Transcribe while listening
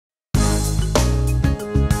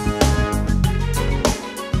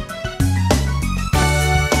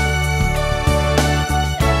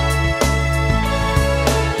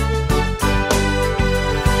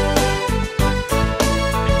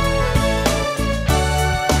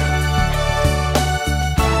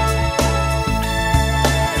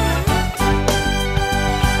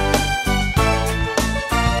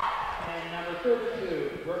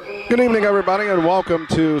Good evening, everybody, and welcome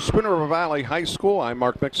to Spooner River Valley High School. I'm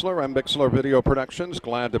Mark Bixler. I'm Bixler Video Productions.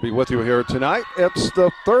 Glad to be with you here tonight. It's the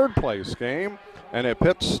third place game, and it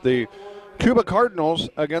pits the Cuba Cardinals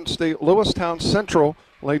against the Lewistown Central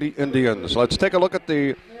Lady Indians. Let's take a look at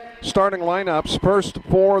the starting lineups. First,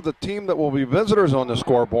 for the team that will be visitors on the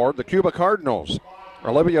scoreboard, the Cuba Cardinals.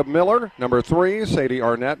 Olivia Miller, number 3. Sadie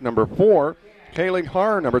Arnett, number 4. Kaylee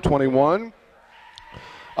Haar, number 21.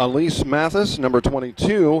 Elise Mathis, number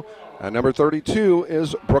 22. And number 32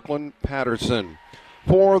 is Brooklyn Patterson.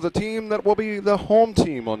 For the team that will be the home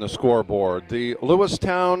team on the scoreboard, the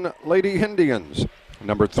Lewistown Lady Indians.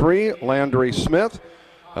 Number 3, Landry Smith.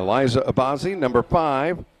 Eliza Abazi, number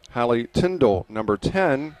 5. Hallie Tyndall, number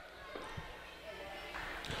 10.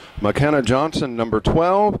 McKenna Johnson, number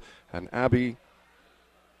 12. And Abby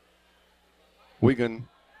Wiegand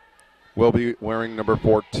will be wearing number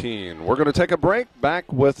 14. We're going to take a break.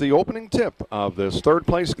 Back with the opening tip of this third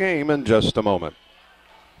place game in just a moment.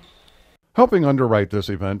 Helping underwrite this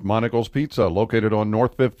event, Monical's Pizza, located on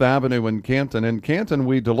North 5th Avenue in Canton. In Canton,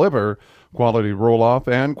 we deliver quality roll-off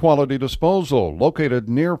and quality disposal. Located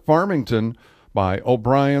near Farmington by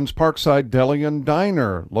O'Brien's Parkside Deli and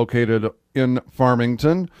Diner, located in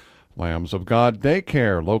Farmington. Lambs of God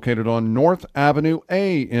Daycare, located on North Avenue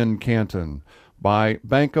A in Canton. By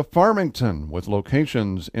Bank of Farmington, with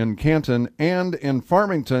locations in Canton and in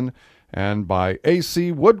Farmington, and by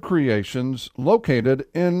AC Wood Creations, located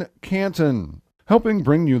in Canton. Helping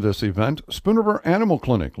bring you this event, Spooner River Animal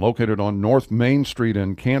Clinic, located on North Main Street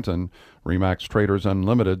in Canton. Remax Traders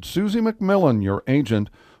Unlimited, Susie McMillan, your agent.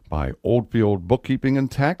 By Oldfield Bookkeeping and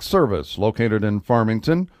Tax Service, located in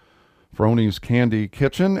Farmington. Froni's Candy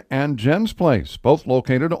Kitchen and Jen's Place, both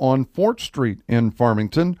located on Fort Street in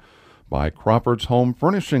Farmington. By Crawford's Home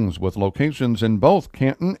Furnishings, with locations in both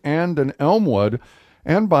Canton and in Elmwood.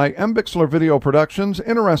 And by M. Bixler Video Productions.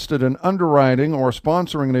 Interested in underwriting or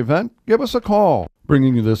sponsoring an event? Give us a call.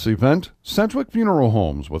 Bringing you this event, Sedgwick Funeral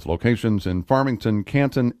Homes, with locations in Farmington,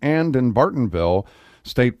 Canton, and in Bartonville.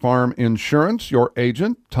 State Farm Insurance, your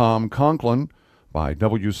agent, Tom Conklin. By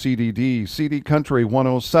WCDD, CD Country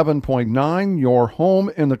 107.9, your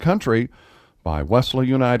home in the country. By Wesley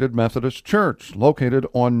United Methodist Church, located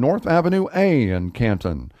on North Avenue A in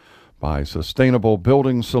Canton. By Sustainable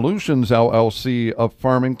Building Solutions, LLC of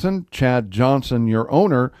Farmington, Chad Johnson, your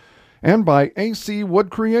owner. And by AC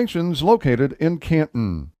Wood Creations, located in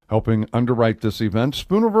Canton. Helping underwrite this event,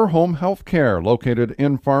 Spooner River Home Health Care, located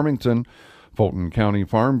in Farmington. Fulton County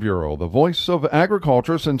Farm Bureau, the voice of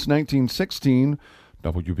agriculture since 1916.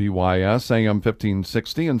 WBYS AM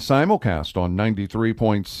 1560 and simulcast on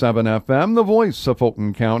 93.7 FM, the voice of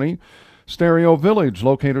Fulton County. Stereo Village,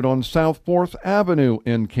 located on South 4th Avenue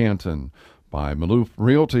in Canton. By Maloof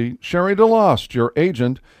Realty, Sherry DeLost, your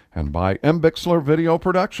agent. And by M. Bixler Video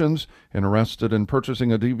Productions. Interested in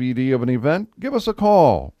purchasing a DVD of an event? Give us a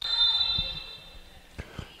call.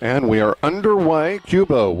 And we are underway.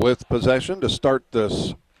 Cuba with possession to start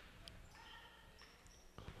this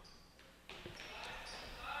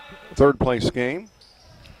third place game,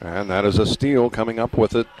 and that is a steal. Coming up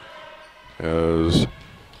with it is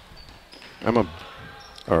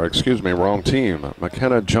wrong team,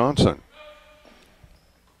 McKenna Johnson.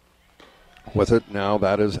 With it now,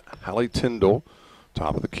 that is Hallie Tyndall,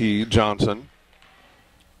 top of the key. Johnson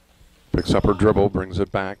picks up her dribble, brings it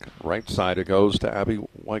back right side. It goes to Abby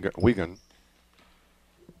Wiegand.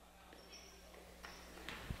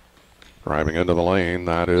 Driving into the lane,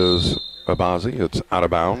 that is Abazi. It's out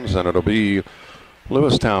of bounds, and it'll be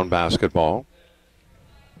Lewistown basketball.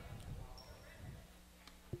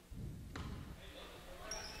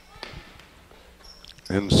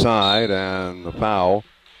 Inside, and the foul.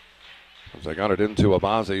 As they got it into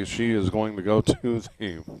Abazi, she is going to go to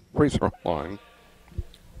the free throw line.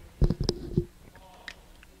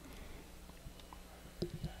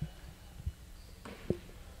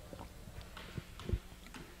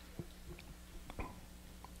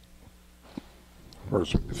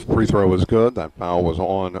 First free throw was good. That foul was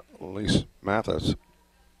on Elise Mathis.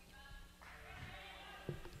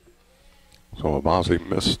 So Abazi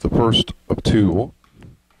missed the first of two.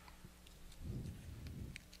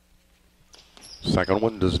 Second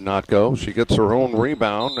one does not go. She gets her own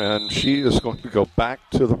rebound, and she is going to go back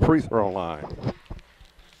to the free throw line.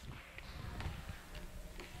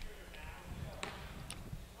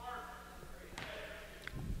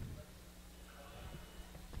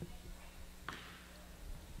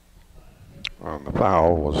 And the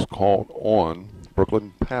foul was called on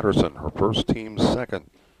Brooklyn Patterson, her first team's second.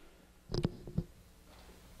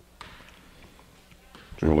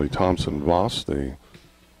 Julie Thompson-Voss, the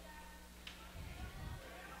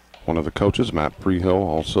one of the coaches, Matt Freehill,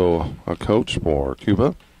 also a coach for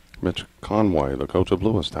Cuba. Mitch Conway, the coach of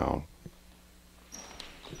Lewistown.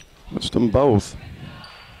 Missed them both.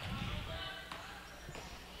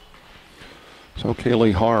 So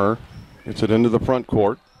Kaylee Haar gets it into the front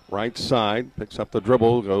court. Right side, picks up the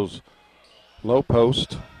dribble, goes low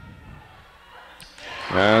post.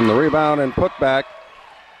 And the rebound and putback.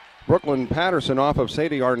 Brooklyn Patterson off of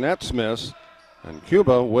Sadie Arnett's miss. And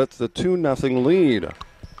Cuba with the 2-0 lead.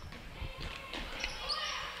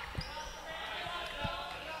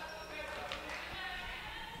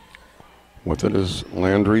 With it is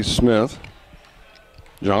Landry Smith.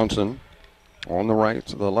 Johnson on the right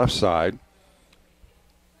to the left side.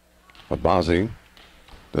 Abazi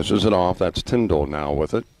dishes it off. That's Tyndall now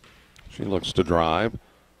with it. She looks to drive.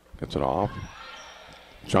 Gets it off.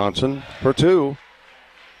 Johnson for two.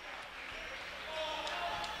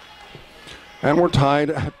 And we're tied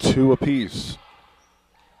at 2 apiece.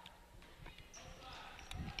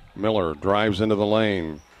 Miller drives into the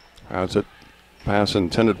lane. Has it pass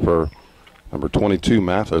intended for number 22,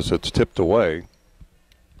 Mathis. It's tipped away.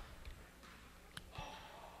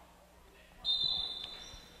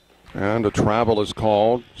 And a travel is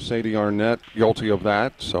called. Sadie Arnett guilty of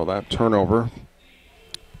that, so that turnover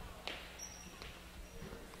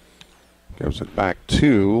gives it back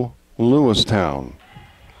to Lewistown.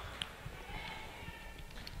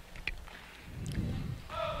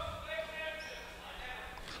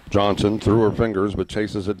 Johnson through her fingers but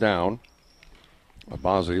chases it down.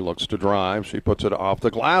 Abazi looks to drive. She puts it off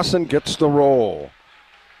the glass and gets the roll.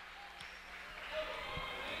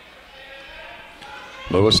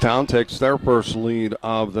 Lewistown takes their first lead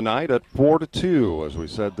of the night at 4-2. As we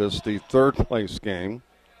said, this is the third place game.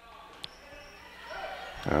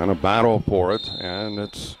 And a battle for it. And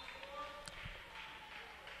it's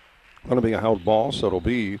going to be a held ball, so it'll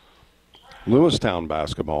be Lewistown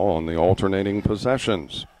basketball on the alternating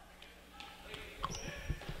possessions.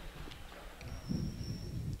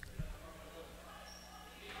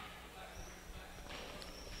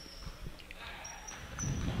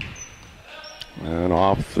 And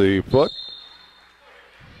off the foot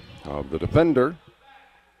of the defender.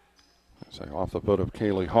 I say off the foot of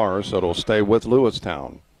Kaylee Haar, so it'll stay with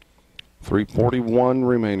Lewistown. 3:41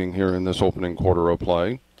 remaining here in this opening quarter of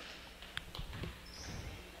play.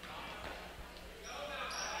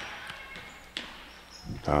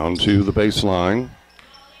 Down to the baseline.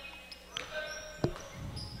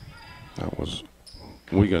 That was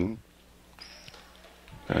Wiegand.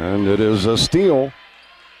 And it is a steal.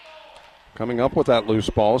 Coming up with that loose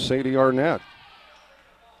ball, Sadie Arnett.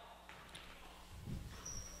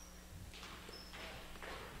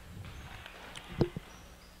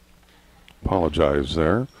 Apologize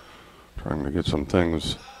there. Trying to get some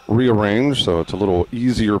things rearranged so it's a little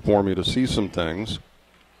easier for me to see some things.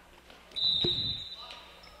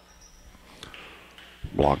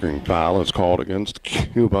 Blocking foul is called against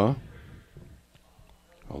Cuba.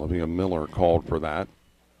 Olivia Miller called for that.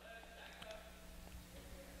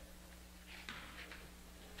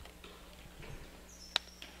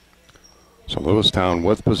 So Lewistown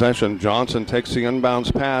with possession. Johnson takes the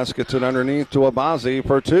inbounds pass, gets it underneath to Abazi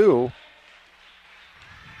for two.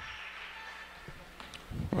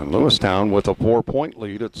 And Lewistown with a 4-point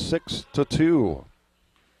lead at 6-2.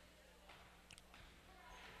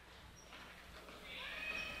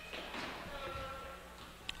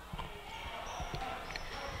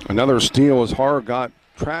 Another steal as Haar got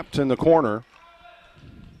trapped in the corner.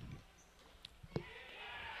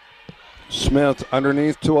 Smith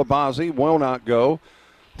underneath to Abazi, will not go.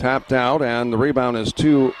 Tapped out, and the rebound is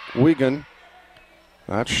to Wiegand.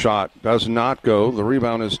 That shot does not go. The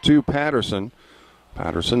rebound is to Patterson.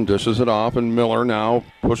 Patterson dishes it off, and Miller now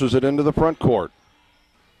pushes it into the front court.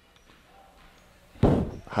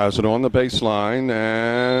 Has it on the baseline,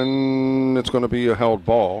 and it's going to be a held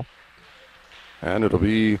ball. And it'll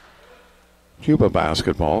be Cuba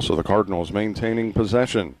basketball, so the Cardinals maintaining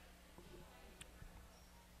possession.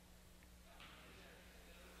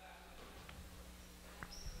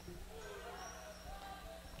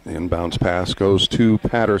 The inbounds pass goes to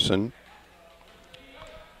Patterson.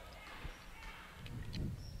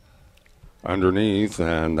 Underneath,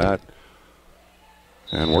 and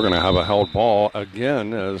we're going to have a held ball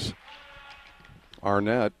again as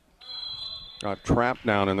Arnett got trapped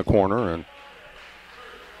down in the corner, and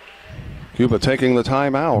Cuba taking the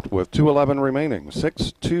timeout with 2:11 remaining.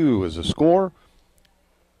 6-2 is the score.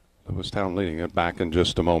 Lewistown leading it back in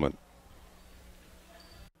just a moment.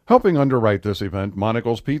 Helping underwrite this event,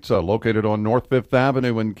 Monocle's Pizza, located on North 5th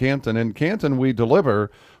Avenue in Canton. In Canton, we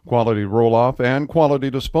deliver quality roll-off and quality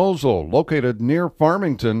disposal. Located near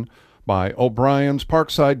Farmington, by O'Brien's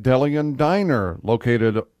Parkside Deli and Diner,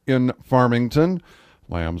 located in Farmington.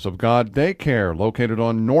 Lambs of God Daycare, located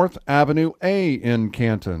on North Avenue A in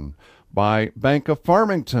Canton. By Bank of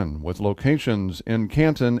Farmington, with locations in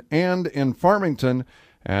Canton and in Farmington.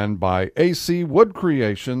 And by AC Wood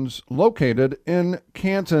Creations, located in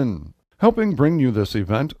Canton. Helping bring you this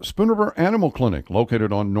event, Spoon River Animal Clinic,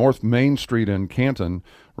 located on North Main Street in Canton.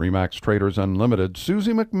 Remax Traders Unlimited,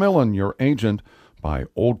 Susie McMillan, your agent. By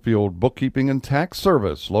Oldfield Bookkeeping and Tax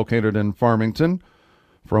Service, located in Farmington.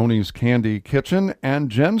 Froni's Candy Kitchen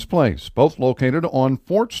and Jen's Place, both located on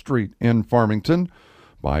Fort Street in Farmington.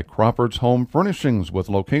 By Crawford's Home Furnishings, with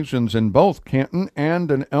locations in both Canton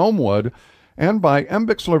and in Elmwood. And by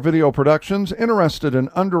Bixler Video Productions. Interested in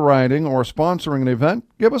underwriting or sponsoring an event,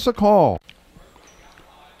 give us a call.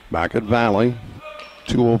 Back at Valley,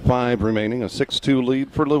 2:05 remaining, a 6-2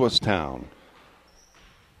 lead for Lewistown.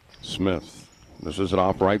 Smith. This is it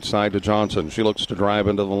off right side to Johnson. She looks to drive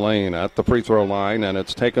into the lane at the free throw line, and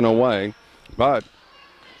it's taken away. But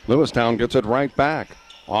Lewistown gets it right back.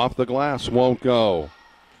 Off the glass, won't go.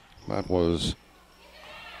 That was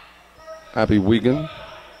Abby Wiegand.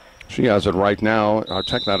 She has it right now.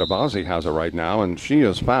 Check that, Abazi has it right now, and she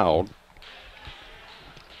is fouled.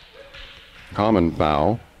 Common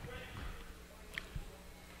foul.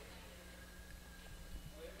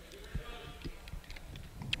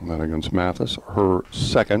 And then against Mathis, her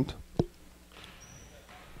second.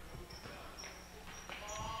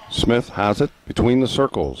 Smith has it between the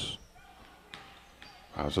circles.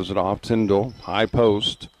 Passes it off Tyndall, high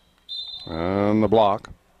post, and the block.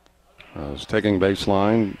 Was taking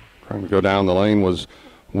baseline, trying to go down the lane was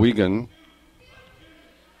Wiegand.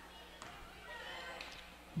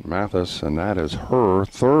 Mathis, and that is her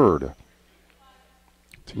third.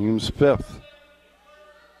 Team's fifth.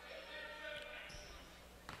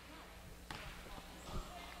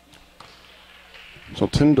 So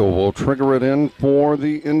Tyndall will trigger it in for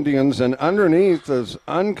the Indians, and underneath, as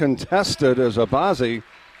uncontested as Abazi,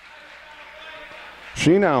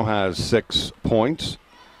 she now has 6 points,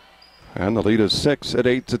 and the lead is 6 at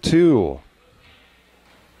 8-2.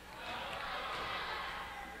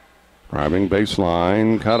 Driving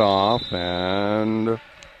baseline, cut off, and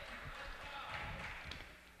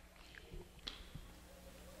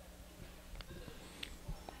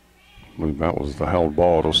I believe that was the held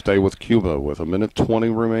ball. It'll stay with Cuba with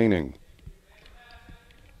 1:20 remaining.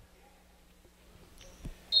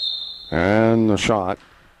 And the shot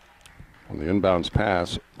on the inbounds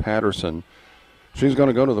pass, Patterson. She's going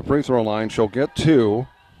to go to the free throw line. She'll get 2.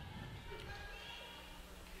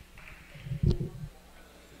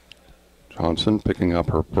 Johnson picking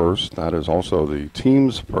up her first. That is also the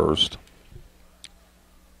team's first.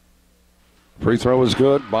 Free throw is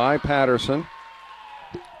good by Patterson.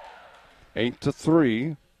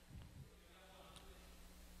 8-3.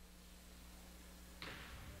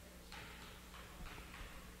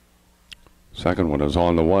 Second one is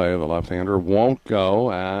on the way. The left-hander won't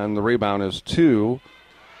go, and the rebound is to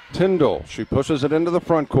Tyndall. She pushes it into the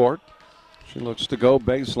front court. She looks to go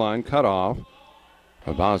baseline, cut off.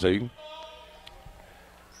 Abazi.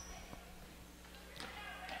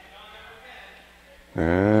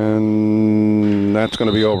 And that's going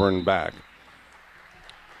to be over and back.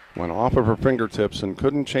 Went off of her fingertips and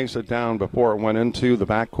couldn't chase it down before it went into the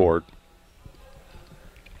backcourt.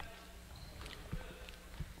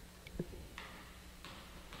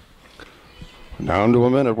 Down to a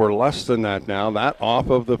minute. We're less than that now. That off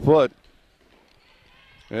of the foot.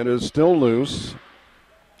 It is still loose.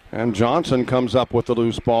 And Johnson comes up with the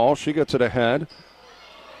loose ball. She gets it ahead.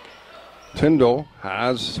 Tyndall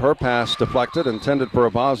has her pass deflected, intended for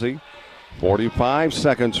Abazi. 45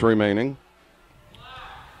 seconds remaining.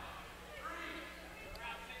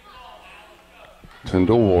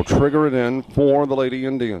 Tyndall will trigger it in for the Lady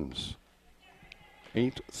Indians.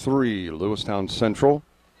 8-3, Lewistown Central.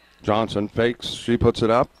 Johnson fakes, she puts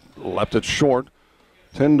it up, left it short.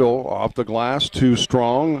 Tyndall off the glass, too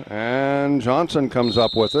strong, and Johnson comes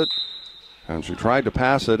up with it. And she tried to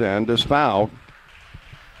pass it and is fouled.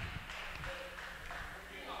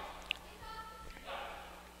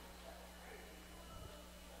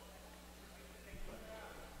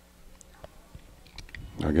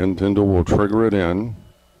 Again, Tyndall will trigger it in.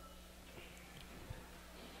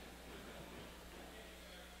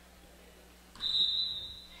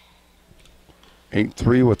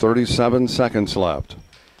 (8-3) with 37 seconds left.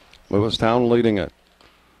 Lewistown leading it.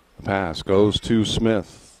 The pass goes to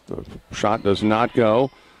Smith. The shot does not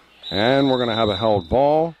go. And we're going to have a held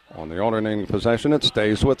ball on the alternating possession. It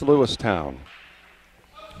stays with Lewistown.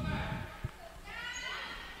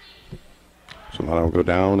 So that'll go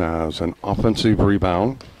down as an offensive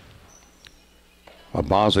rebound.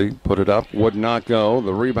 Abazi put it up, would not go.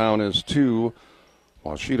 The rebound is to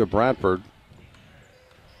Washita Bradford.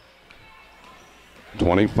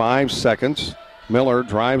 25 seconds. Miller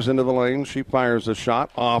drives into the lane. She fires a shot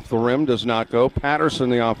off the rim, does not go. Patterson,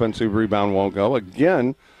 the offensive rebound, won't go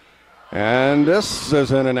again. And this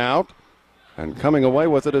is in and out. And coming away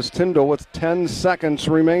with it is Tyndall with 10 seconds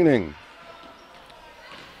remaining.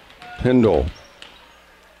 Tyndall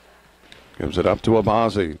gives it up to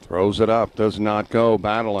Abazi. Throws it up, does not go,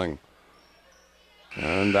 battling.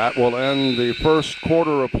 And that will end the first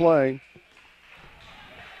quarter of play.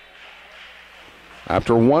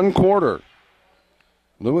 After one quarter,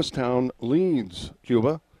 Lewistown leads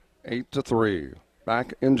Cuba 8-3.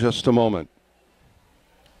 Back in just a moment.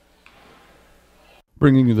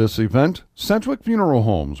 Bringing you this event, Sedgwick Funeral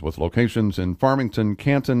Homes with locations in Farmington,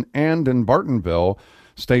 Canton, and in Bartonville.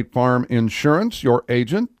 State Farm Insurance, your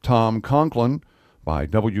agent, Tom Conklin. By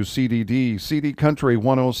WCDD, CD Country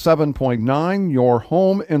 107.9, your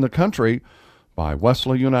home in the country. By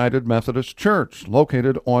Wesley United Methodist Church,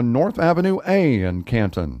 located on North Avenue A in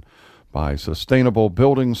Canton. By Sustainable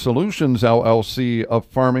Building Solutions, LLC of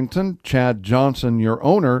Farmington, Chad Johnson, your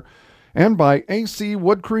owner. And by AC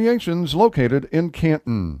Wood Creations, located in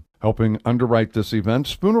Canton. Helping underwrite this event,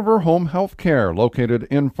 Spooniver Home Health Care, located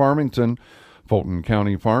in Farmington. Fulton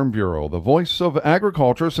County Farm Bureau, the voice of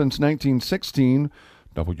agriculture since 1916.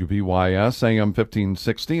 WBYS AM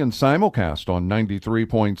 1560 and simulcast on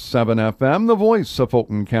 93.7 FM, the voice of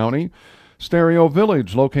Fulton County. Stereo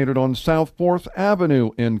Village, located on South 4th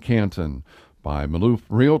Avenue in Canton. By Maloof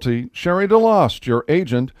Realty, Sherry DeLost, your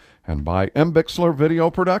agent. And by M. Bixler Video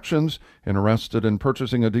Productions. Interested in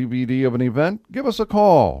purchasing a DVD of an event? Give us a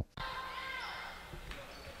call.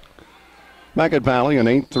 Baggett Valley, an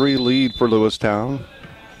 8-3 lead for Lewistown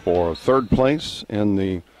for third place in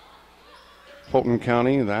the Fulton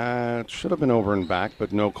County. That should have been over and back,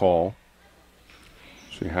 but no call.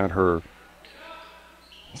 She had her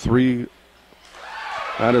three.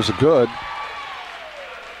 That is good.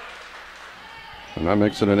 And that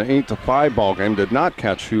makes it an 8-5 ball game. Did not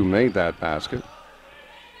catch who made that basket.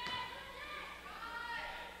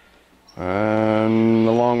 And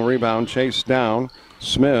the long rebound chased down.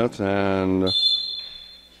 Smith and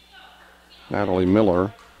Natalie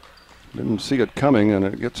Miller didn't see it coming, and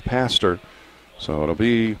it gets past her. So it'll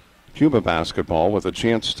be Cuba basketball with a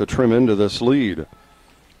chance to trim into this lead.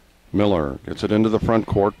 Miller gets it into the front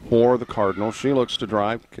court for the Cardinals. She looks to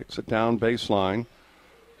drive, kicks it down baseline.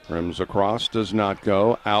 Rims across, does not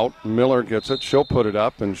go. Out, Miller gets it. She'll put it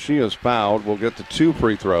up, and she is fouled. We'll get to 2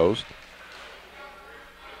 free throws.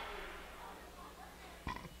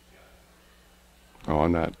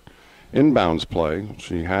 On that inbounds play,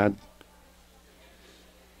 she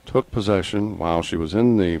took possession while she was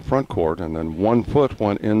in the front court, and then 1 foot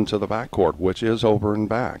went into the back court, which is over and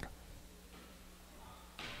back.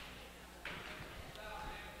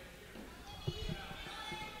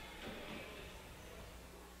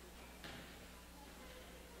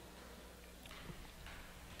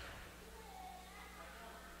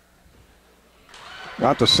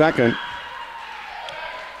 Got the second.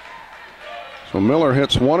 So Miller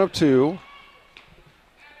hits 1 of 2.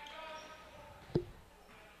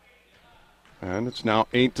 And it's now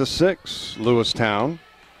 8-6, Lewistown.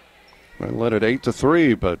 They led it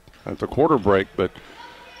 8-3, but at the quarter break. But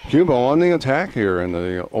Cuba on the attack here in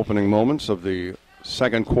the opening moments of the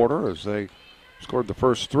second quarter as they scored the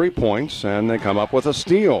first 3 points, and they come up with a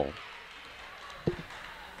steal.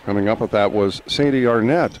 Coming up with that was Sadie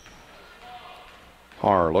Arnett.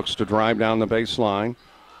 Har looks to drive down the baseline.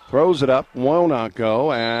 Throws it up, will not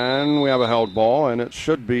go, and we have a held ball, and it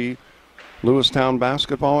should be Lewistown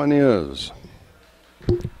basketball, and is.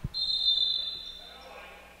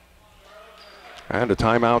 And a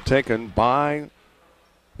timeout taken by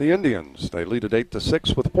the Indians. They lead at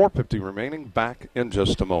 8-6 with 4:50 remaining. Back in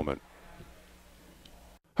just a moment.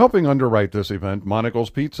 Helping underwrite this event, Monical's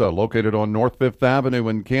Pizza, located on North 5th Avenue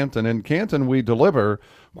in Canton. In Canton, we deliver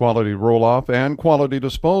quality roll-off and quality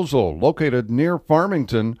disposal, located near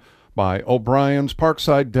Farmington. By O'Brien's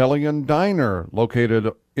Parkside Deli and Diner, located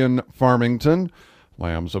in Farmington.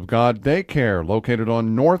 Lambs of God Daycare, located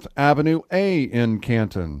on North Avenue A in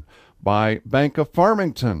Canton. By Bank of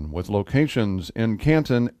Farmington, with locations in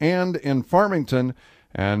Canton and in Farmington.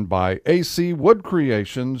 And by AC Wood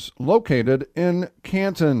Creations, located in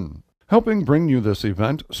Canton. Helping bring you this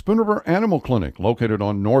event, Spooniver Animal Clinic, located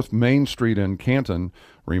on North Main Street in Canton.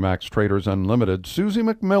 Remax Traders Unlimited, Susie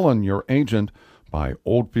McMillan, your agent. By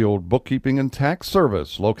Oldfield Bookkeeping and Tax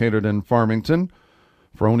Service, located in Farmington.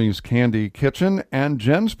 Froni's Candy Kitchen and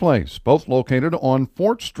Jen's Place, both located on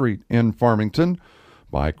 4th Street in Farmington.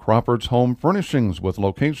 by Crawford's Home Furnishings with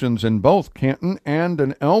locations in both Canton and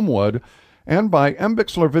in Elmwood, and by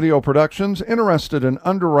Bixler Video Productions. Interested in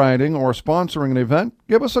underwriting or sponsoring an event?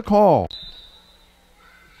 Give us a call.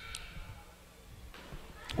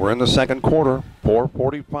 We're in the second quarter,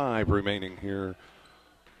 4:45 remaining here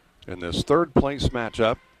in this third place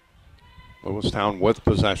matchup. Lewistown with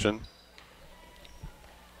possession.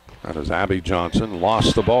 That is Abby Johnson,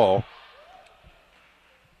 lost the ball.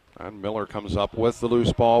 And Miller comes up with the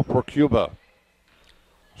loose ball for Cuba.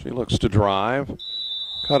 She looks to drive.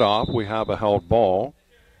 Cut off. We have a held ball.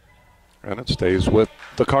 And it stays with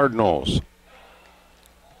the Cardinals.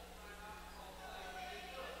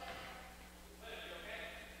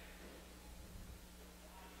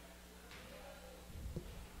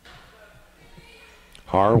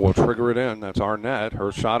 Har will trigger it in. That's Arnett.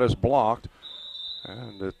 Her shot is blocked.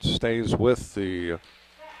 And it stays with the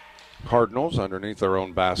Cardinals underneath their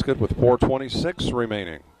own basket with 4:26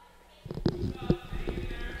 remaining.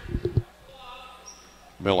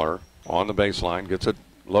 Miller on the baseline gets it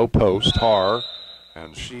low post. Har,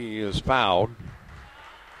 and she is fouled.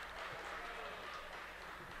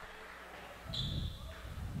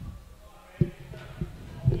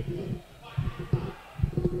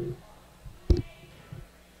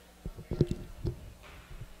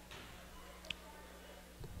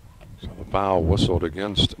 Foul whistled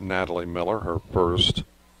against Natalie Miller, her first,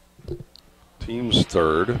 team's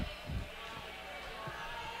third.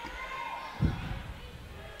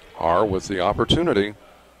 Har with the opportunity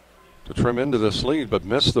to trim into this lead, but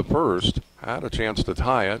missed the first, had a chance to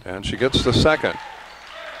tie it, and she gets the second.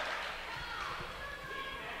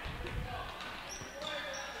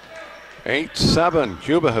 Eight, 7.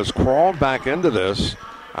 Cuba has crawled back into this,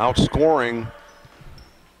 outscoring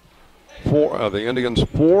the Indians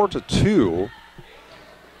 4-2,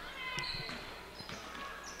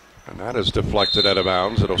 and that is deflected out of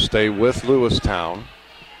bounds. It'll stay with Lewistown.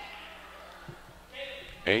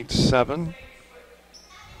 8-7.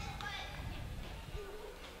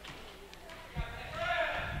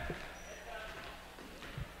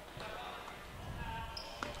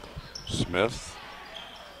 Smith,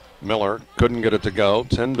 Miller couldn't get it to go.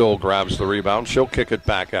 Tyndall grabs the rebound. She'll kick it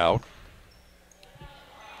back out.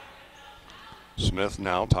 Smith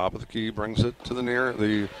now top of the key, brings it to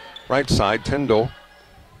the right side. Tyndall.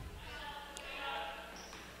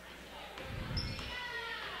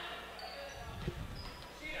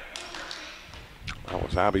 That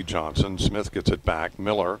was Abby Johnson. Smith gets it back.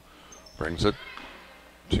 Miller brings it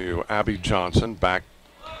to Abby Johnson, back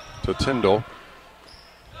to Tyndall.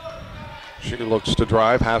 She looks to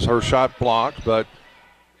drive, has her shot blocked,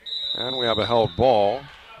 and we have a held ball.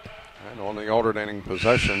 And on the alternating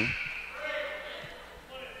possession,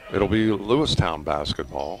 it'll be Lewistown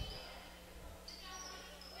basketball.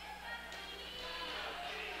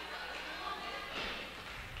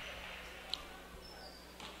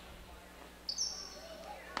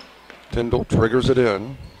 Tyndall triggers it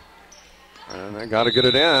in. And they got to get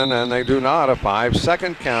it in, and they do not. A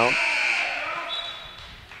 5-second count.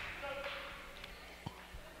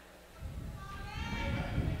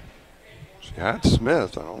 She had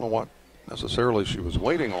Smith. I don't know what necessarily she was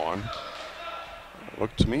waiting on.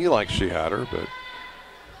 Looked to me like she had her, but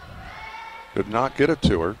did not get it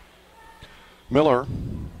to her. Miller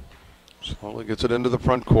slowly gets it into the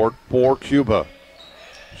front court for Cuba.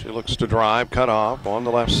 She looks to drive, cut off on the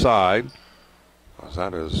left side.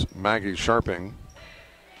 That is Maggie Sharping.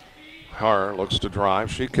 Har looks to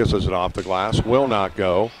drive. She kisses it off the glass, will not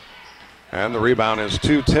go. And the rebound is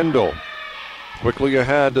to Tyndall. Quickly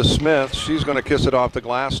ahead to Smith. She's going to kiss it off the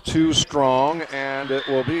glass, too strong, and it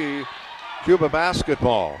will be Cuba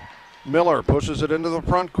basketball. Miller pushes it into the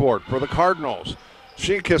front court for the Cardinals.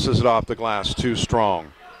 She kisses it off the glass, too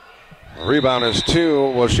strong. The rebound is to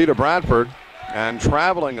Washita Bradford, and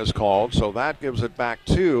traveling is called, so that gives it back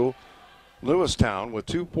to Lewistown with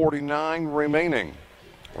 2:49 remaining.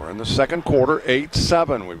 We're in the second quarter,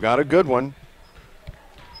 8-7. We've got a good one.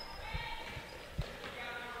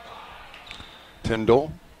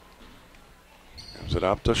 Tyndall gives it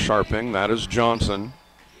up to Sharping. That is Johnson.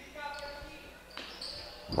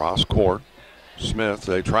 Cross court. Smith,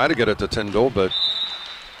 they try to get it to Tyndall, but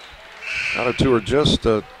got it to her just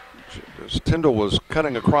as Tyndall was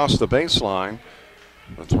cutting across the baseline.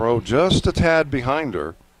 The throw just a tad behind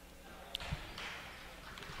her.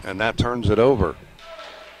 And that turns it over.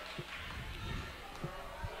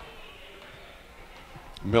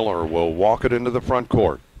 Miller will walk it into the front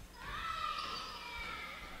court.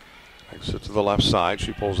 Takes it to the left side.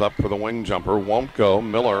 She pulls up for the wing jumper. Won't go.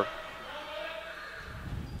 Miller.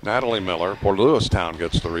 Natalie Miller for Lewistown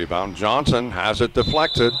gets the rebound. Johnson has it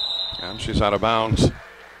deflected, and she's out of bounds.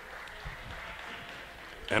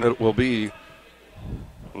 and it will be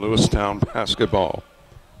Lewistown basketball.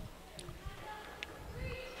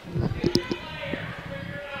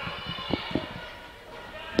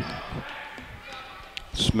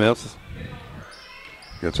 Smith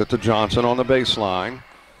gets it to Johnson on the baseline.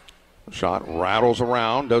 The shot rattles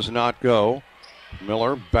around, does not go.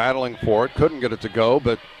 Miller battling for it, couldn't get it to go,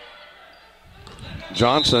 but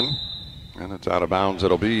Johnson, and it's out of bounds.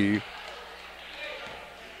 It'll be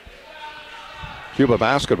Cuba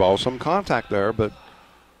basketball. Some contact there, but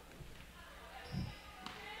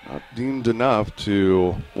not deemed enough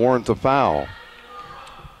to warrant the foul.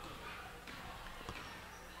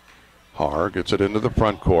 Har gets it into the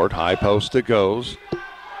front court. High post it goes.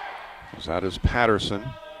 That is Patterson.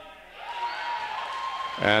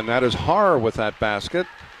 And that is Har with that basket.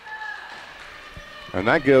 And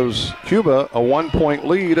that gives Cuba a 1-point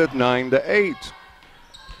lead at 9-8.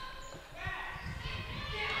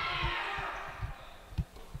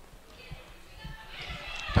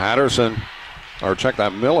 Patterson, or check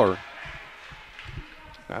that, Miller.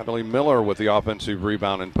 Natalie Miller with the offensive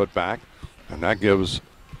rebound and put back. And that gives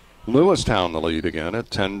Lewistown the lead again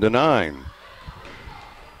at 10-9.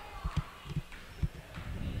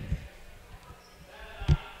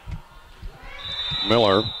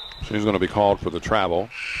 Miller, she's going to be called for the travel.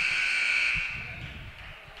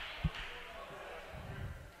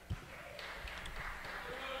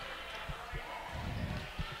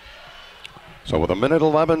 So with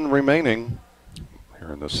 1:11 remaining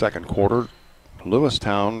here in the second quarter,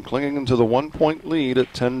 Lewistown clinging into the 1-point lead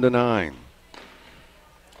at 10-9.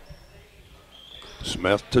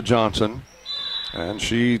 Smith to Johnson, and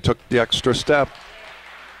she took the extra step.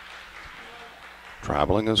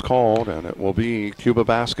 Traveling is called, and it will be Cuba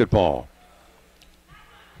basketball.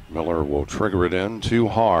 Miller will trigger it in to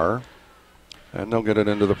Har, and they'll get it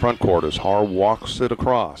into the front court as Har walks it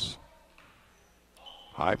across.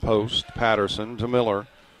 High post, Patterson to Miller.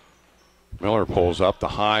 Miller pulls up the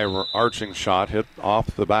high arching shot, hit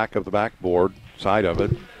off the back of the backboard side of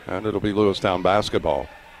it, and it'll be Lewistown basketball.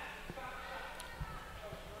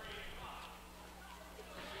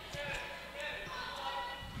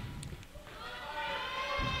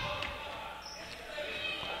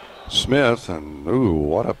 Smith, and ooh,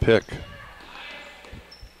 what a pick.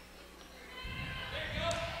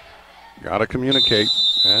 Got to communicate,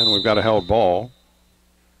 and we've got a held ball.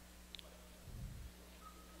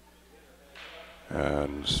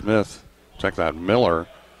 And Smith, check that, Miller,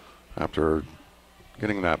 after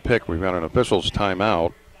getting that pick, we've got an official's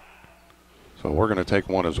timeout. So we're going to take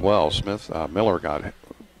one as well. Miller got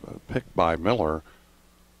picked by Miller,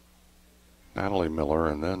 Natalie Miller,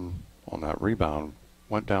 and then on that rebound,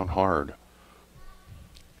 went down hard.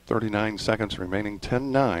 39 seconds remaining,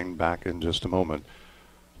 10-9, back in just a moment.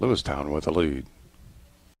 Lewistown with the lead.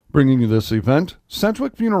 Bringing you this event,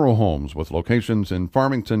 Sedgwick Funeral Homes with locations in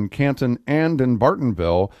Farmington, Canton, and in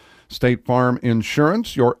Bartonville. State Farm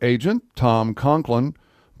Insurance, your agent, Tom Conklin.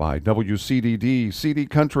 By WCDD, CD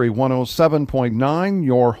Country 107.9,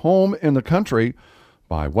 your home in the country.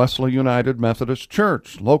 By Wesley United Methodist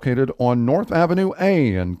Church, located on North Avenue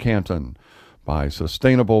A in Canton. By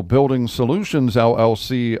Sustainable Building Solutions,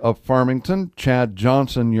 LLC of Farmington, Chad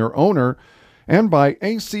Johnson, your owner. And by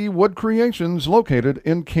AC Wood Creations, located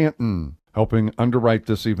in Canton. Helping underwrite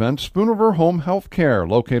this event, Spooniver Home Health Care,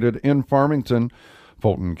 located in Farmington.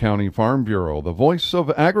 Fulton County Farm Bureau, the voice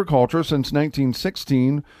of agriculture since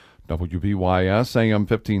 1916. WBYS AM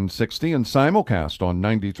 1560 and simulcast on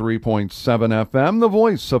 93.7 FM, the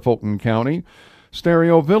voice of Fulton County.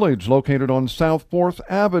 Stereo Village, located on South 4th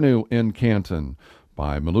Avenue in Canton.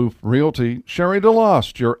 By Maloof Realty, Sherry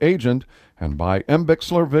DeLost, your agent. And by M.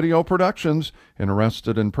 Bixler Video Productions.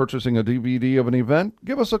 Interested in purchasing a DVD of an event?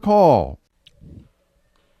 Give us a call.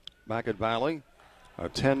 Back at Valley, a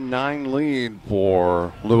 10-9 lead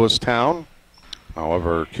for Lewistown.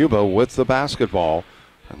 However, Cuba with the basketball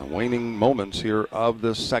in the waning moments here of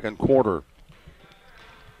this second quarter.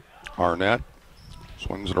 Arnett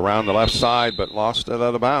swings it around the left side, but lost it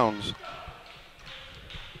out of bounds.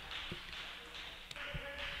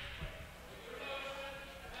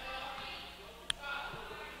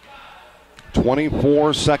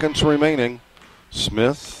 .24 seconds remaining.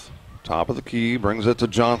 Smith, top of the key, brings it to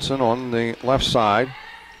Johnson on the left side.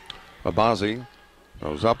 Abazi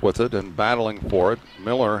goes up with it and battling for it.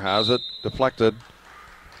 Miller has it deflected.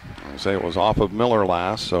 I say it was off of Miller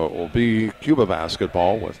last, so it will be Cuba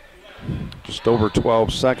basketball with just over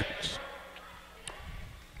 12 seconds.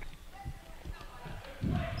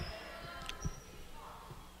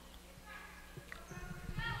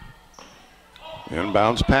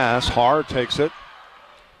 Inbounds pass. Har takes it.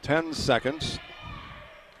 10 seconds.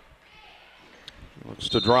 Looks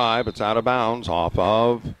to drive. It's out of bounds off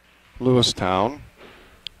of Lewistown.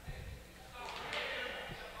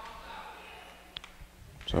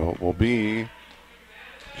 So it will be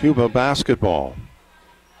Cuba basketball.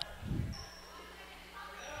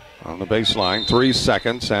 On the baseline, 3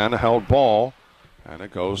 seconds and a held ball, and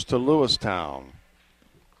it goes to Lewistown.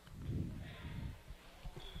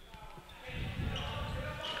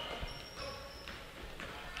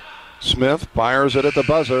 Smith fires it at the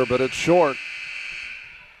buzzer, but it's short.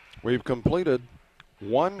 We've completed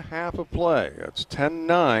one half of play. It's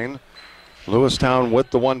 10-9. Lewistown with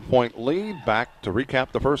the 1-point lead. Back to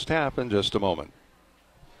recap the first half in just a moment.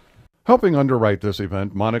 Helping underwrite this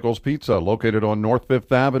event, Monical's Pizza, located on North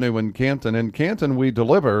 5th Avenue in Canton. In Canton, we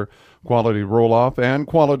deliver quality roll-off and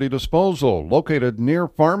quality disposal. Located near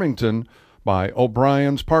Farmington by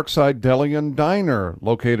O'Brien's Parkside Deli and Diner,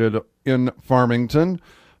 located in Farmington.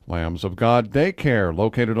 Lambs of God Daycare,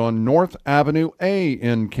 located on North Avenue A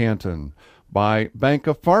in Canton. By Bank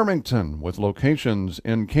of Farmington, with locations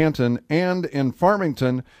in Canton and in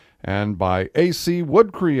Farmington. And by AC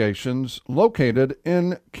Wood Creations, located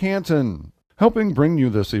in Canton. Helping bring you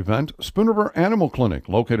this event, Spoon River Animal Clinic,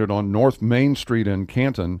 located on North Main Street in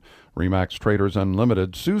Canton. Remax Traders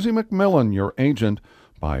Unlimited, Susie McMillan, your agent.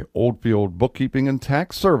 By Oldfield Bookkeeping and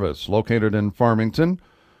Tax Service, located in Farmington.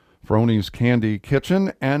 Froni's Candy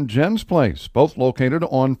Kitchen and Jen's Place, both located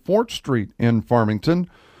on Fort Street in Farmington.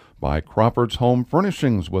 By Crawford's Home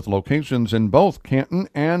Furnishings, with locations in both Canton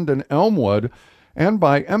and in Elmwood. And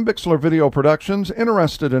by Bixler Video Productions.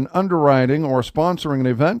 Interested in underwriting or sponsoring an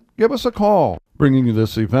event? Give us a call. Bringing you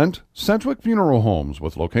this event, Sedgwick Funeral Homes,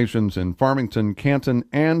 with locations in Farmington, Canton,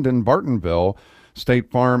 and in Bartonville.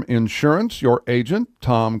 State Farm Insurance, your agent,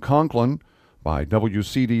 Tom Conklin. By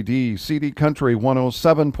WCDD, CD Country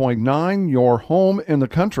 107.9, your home in the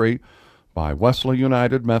country. By Wesley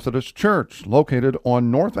United Methodist Church, located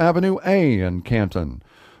on North Avenue A in Canton.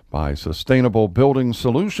 By Sustainable Building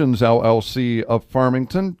Solutions, LLC of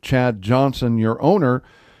Farmington, Chad Johnson, your owner.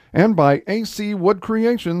 And by AC Wood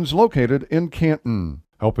Creations, located in Canton.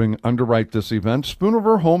 Helping underwrite this event, Spoon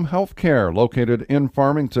River Home Health Care, located in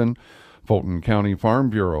Farmington. Fulton County Farm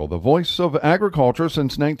Bureau, the voice of agriculture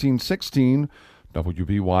since 1916.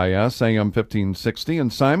 WBYS AM 1560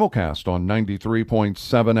 and simulcast on 93.7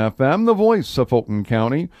 FM, the voice of Fulton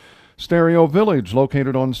County. Stereo Village,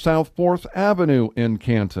 located on South 4th Avenue in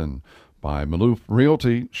Canton. By Maloof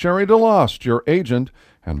Realty, Sherry DeLost, your agent.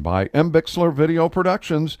 And by Bixler Video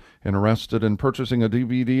Productions. Interested in purchasing a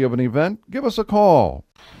DVD of an event? Give us a call.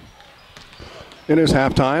 It is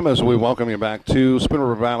halftime as we welcome you back to Spoon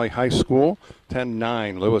River Valley High School.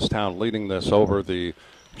 10-9, Lewistown leading this over the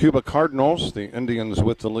Cuba Cardinals, the Indians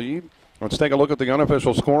with the lead. Let's take a look at the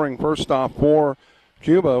unofficial scoring. First off for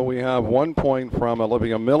Cuba, we have 1 point from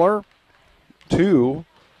Olivia Miller, 2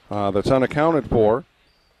 that's unaccounted for,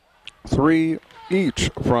 3 each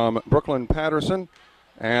from Brooklyn Patterson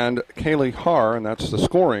and Kaylee Haar, and that's the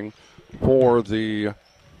scoring for the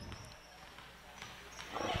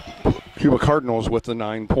Cuba Cardinals with the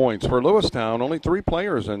 9 points. For Lewistown, only 3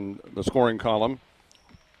 players in the scoring column.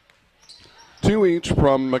 2 each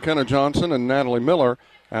from McKenna Johnson and Natalie Miller,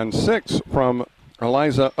 and 6 from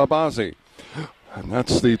Eliza Abazi. And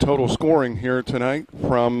that's the total scoring here tonight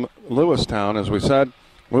from Lewistown. As we said,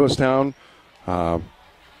 Lewistown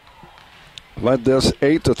led this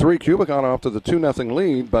 8-3. Cuba got off to the 2-0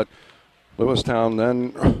 lead, but Lewistown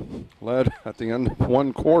then led at the end of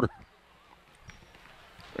one quarter,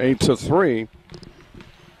 8-3.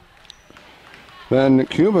 Then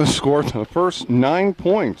Cuba scored the first 9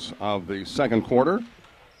 points of the second quarter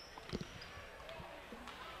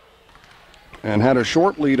and had a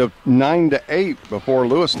short lead of 9-8 before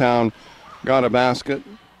Lewistown got a basket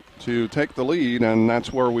to take the lead, and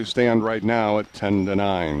that's where we stand right now at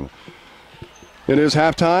 10-9. It is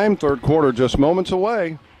halftime, third quarter just moments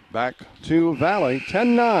away. Back to Valley,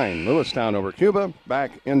 10-9. Lewistown over Cuba,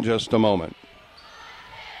 back in just a moment.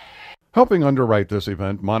 Helping underwrite this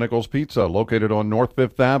event, Monical's Pizza, located on North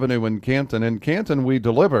 5th Avenue in Canton. In Canton, we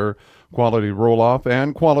deliver quality roll-off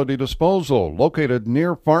and quality disposal. Located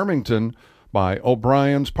near Farmington by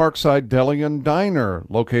O'Brien's Parkside Deli and Diner,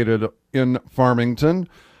 located in Farmington.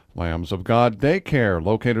 Lambs of God Daycare,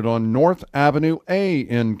 located on North Avenue A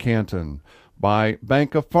in Canton. By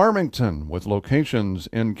Bank of Farmington, with locations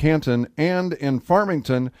in Canton and in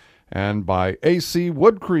Farmington. And by AC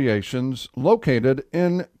Wood Creations, located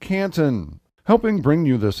in Canton. Helping bring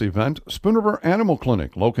you this event, Spoon River Animal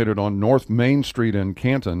Clinic, located on North Main Street in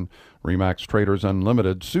Canton. Remax Traders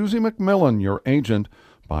Unlimited, Susie McMillan, your agent.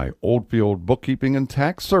 By Oldfield Bookkeeping and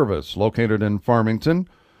Tax Service, located in Farmington.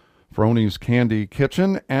 Froni's Candy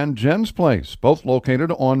Kitchen, and Jen's Place, both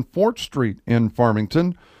located on 4th Street in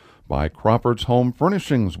Farmington. By Crawford's Home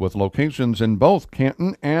Furnishings, with locations in both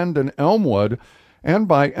Canton and in Elmwood. And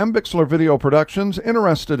by Bixler Video Productions.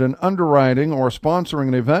 Interested in underwriting or sponsoring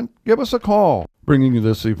an event? Give us a call. Bringing you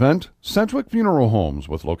this event, Sedgwick Funeral Homes,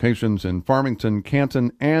 with locations in Farmington,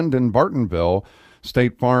 Canton, and in Bartonville.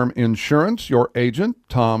 State Farm Insurance, your agent,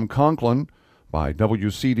 Tom Conklin. By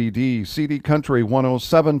WCDD, CD Country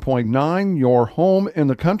 107.9, your home in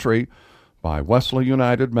the country. By Wesley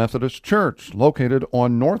United Methodist Church, located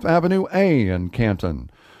on North Avenue A in Canton.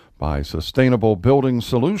 By Sustainable Building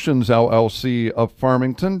Solutions, LLC of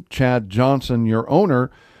Farmington, Chad Johnson, your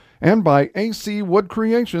owner. And by AC Wood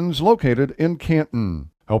Creations, located in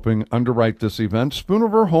Canton. Helping underwrite this event,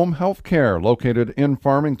 Spooniver Home Health Care, located in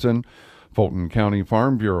Farmington. Fulton County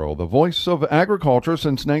Farm Bureau, the voice of agriculture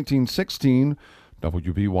since 1916.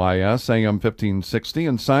 WBYS AM 1560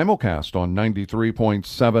 and simulcast on 93.7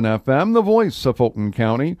 FM, the voice of Fulton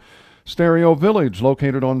County. Stereo Village,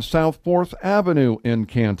 located on South 4th Avenue in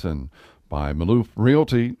Canton. By Maloof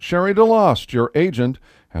Realty, Sherry DeLost, your agent.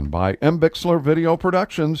 And by Bixler Video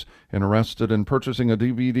Productions. Interested in purchasing a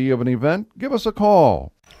DVD of an event? Give us a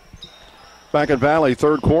call. Back at Valley,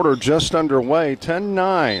 third quarter just underway,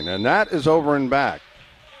 10-9, and that is over and back.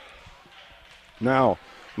 Now,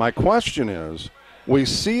 my question is, we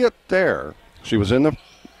see it there. She was in the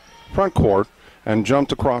front court and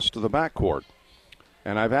jumped across to the back court.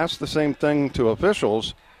 And I've asked the same thing to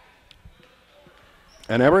officials,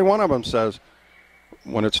 and every one of them says,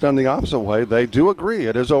 when it's done the opposite way, they do agree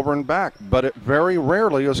it is over and back, but it very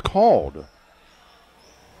rarely is called.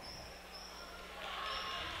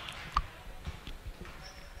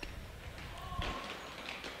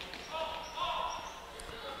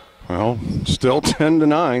 Well, still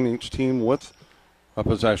 10-9, each team with a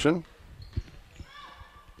possession.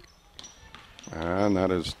 And that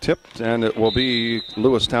is tipped, and it will be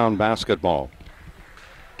Lewistown basketball.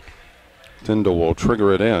 Tyndall will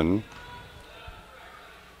trigger it in.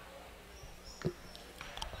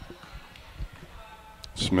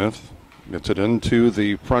 Smith gets it into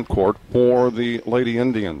the front court for the Lady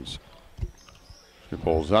Indians. She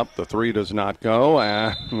pulls up, the three does not go,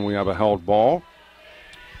 and we have a held ball.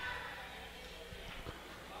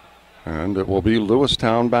 And it will be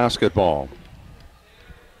Lewistown basketball.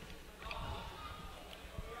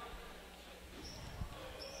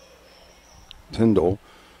 Tyndall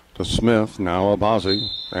to Smith, now Abazi,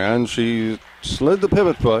 and she slid the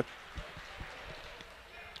pivot foot.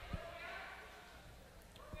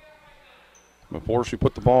 Before she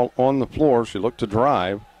put the ball on the floor, she looked to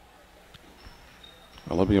drive.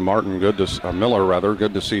 Olivia Martin, Miller,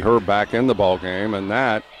 good to see her back in the ball game, and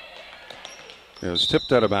that is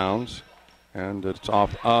tipped out of bounds, and it's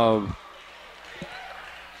off of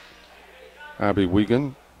Abby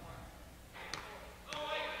Wiegand.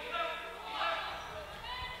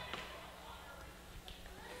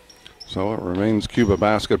 So it remains Cuba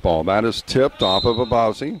basketball. That is tipped off of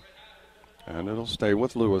Abazi, and it'll stay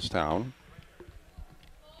with Lewistown.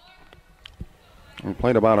 We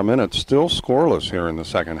played about a minute, still scoreless here in the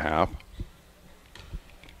second half.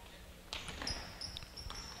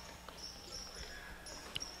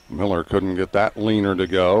 Miller couldn't get that leaner to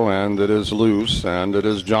go, and it is loose, and it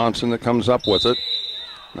is Johnson that comes up with it.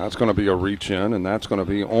 That's going to be a reach in, and that's going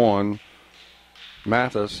to be on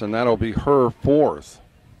Mathis, and that'll be her fourth.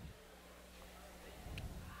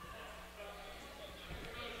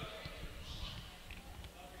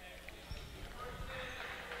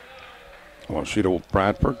 Washita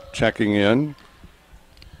Bradford checking in.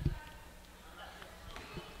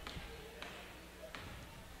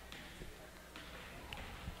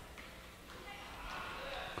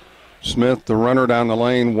 Smith, the runner down the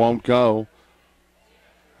lane, won't go.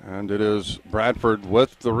 And it is Bradford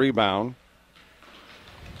with the rebound.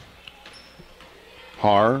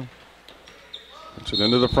 Haar puts it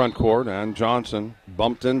into the front court, and Johnson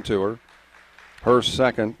bumped into her. Her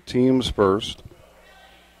second, team's first.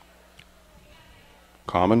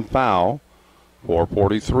 Common foul,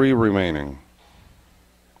 4:43 remaining.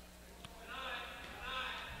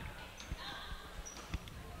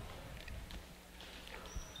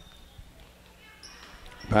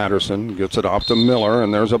 Patterson gets it off to Miller,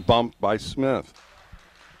 and there's a bump by Smith.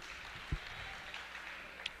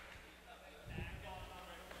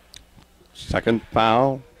 Second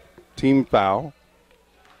foul, team foul.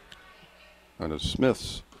 That is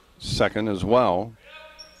Smith's second as well.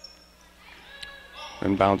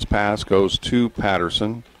 And bounce pass goes to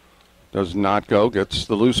Patterson. Does not go, gets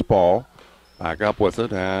the loose ball. Back up with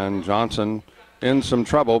it, and Johnson in some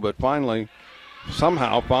trouble, but finally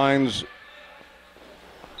somehow finds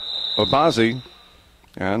Abazi,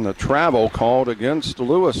 and the travel called against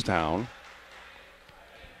Lewistown.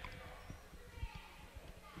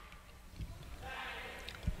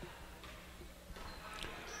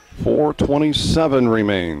 .427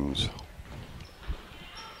 remains.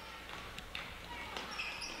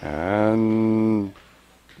 And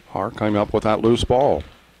Har came up with that loose ball.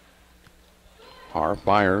 Har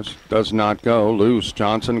fires, does not go. Loose.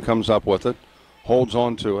 Johnson comes up with it, holds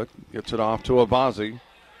on to it, gets it off to Abazi.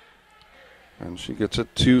 And she gets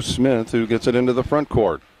it to Smith, who gets it into the front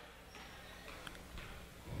court.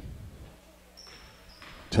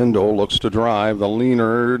 Tyndall looks to drive. The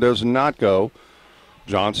leaner does not go.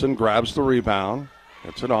 Johnson grabs the rebound,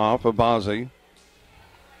 gets it off. Abazi.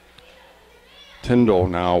 Tyndall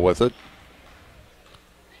now with it.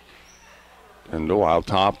 Tyndall out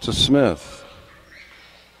top to Smith.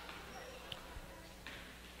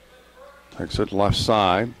 Takes it left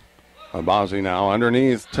side. Abazi now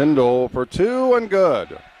underneath. Tyndall for two and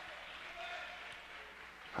good.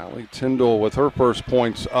 Hallie Tyndall with her first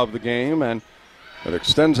points of the game, and it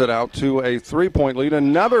extends it out to a 3-point lead.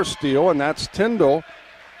 Another steal, and that's Tyndall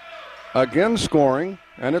again scoring,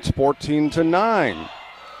 and it's 14-9.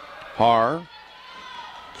 Har,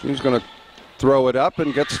 she's going to throw it up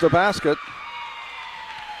and gets the basket.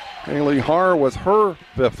 Haley Har with her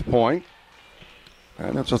 5th point.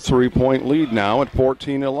 And it's a 3-point lead now at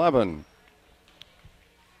 14-11.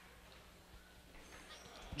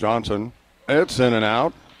 Johnson, it's in and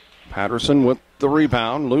out. Patterson with the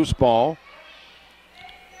rebound, loose ball.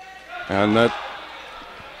 And that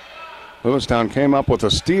Lewistown came up with a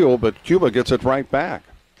steal, but Cuba gets it right back.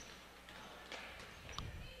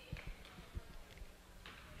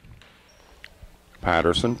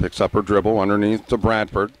 Patterson picks up her dribble underneath to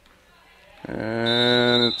Bradford.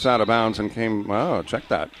 And it's out of bounds and came, oh, check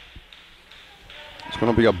that. It's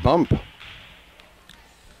going to be a bump.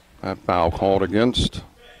 That foul called against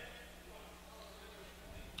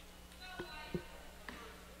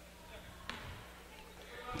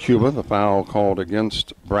Cuba. The foul called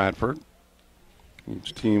against Bradford.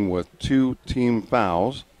 Each team with 2 team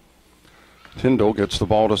fouls. Tyndall gets the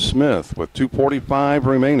ball to Smith with 2:45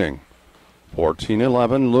 remaining.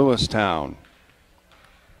 14-11 Lewistown.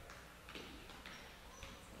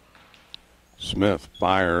 Smith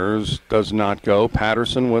fires, does not go.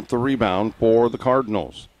 Patterson with the rebound for the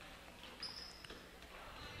Cardinals.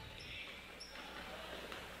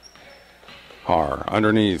 Har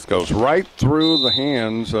underneath, goes right through the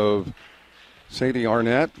hands of Sadie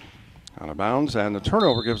Arnett. Out of bounds, and the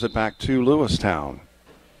turnover gives it back to Lewistown.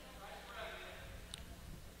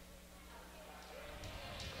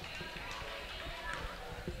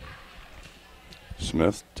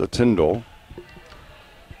 Smith to Tyndall.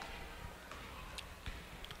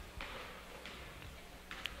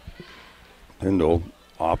 Tyndall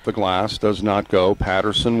off the glass, does not go.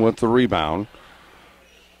 Patterson with the rebound.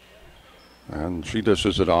 And she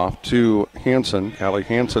dishes it off to Hansen. Callie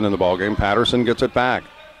Hansen in the ballgame. Patterson gets it back.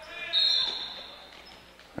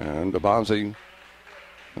 And Abazi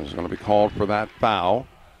is going to be called for that foul.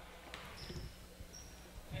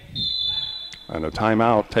 And a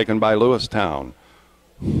timeout taken by Lewistown.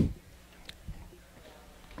 The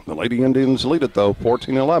Lady Indians lead it, though,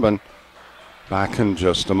 14-11. Back in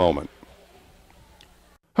just a moment.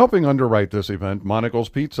 Helping underwrite this event, Monical's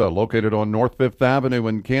Pizza, located on North 5th Avenue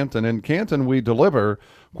in Canton. In Canton, we deliver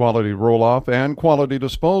quality roll-off and quality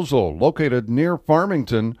disposal, located near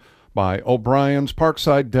Farmington by O'Brien's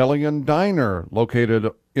Parkside Deli and Diner, located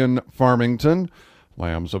in Farmington.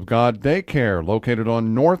 Lambs of God Daycare, located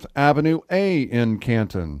on North Avenue A in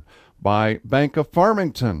Canton. By Bank of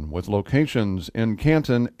Farmington, with locations in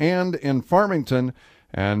Canton and in Farmington.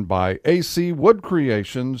 And by AC Wood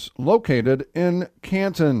Creations, located in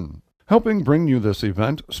Canton. Helping bring you this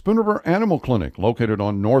event, Spoon River Animal Clinic, located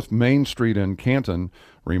on North Main Street in Canton.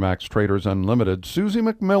 Remax Traders Unlimited, Susie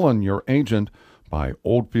McMillan, your agent. By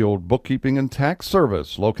Oldfield Bookkeeping and Tax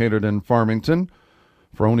Service, located in Farmington.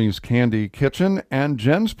 Froni's Candy Kitchen and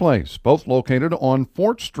Jen's Place, both located on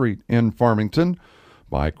Fort Street in Farmington.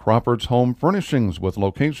 By Crawford's Home Furnishings, with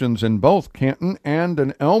locations in both Canton and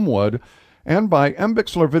in Elmwood. And by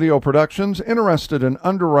Bixler Video Productions. Interested in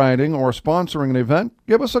underwriting or sponsoring an event?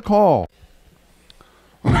 Give us a call.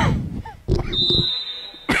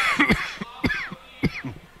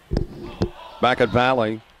 Back at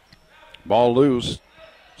Valley. Ball loose.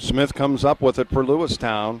 Smith comes up with it for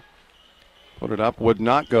Lewistown. Put it up, would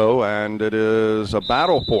not go, and it is a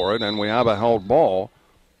battle for it, and we have a held ball.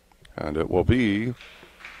 And it will be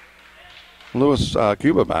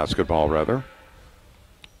Cuba basketball, rather.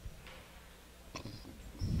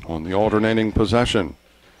 On the alternating possession.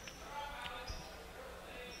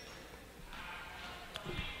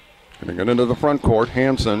 it into the front court.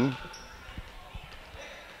 Hansen.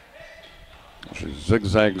 She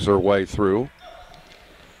zigzags her way through.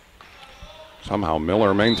 Somehow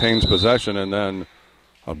Miller maintains possession, and then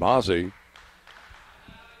Abazi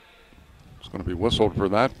is going to be whistled for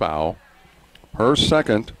that foul. Her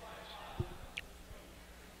second.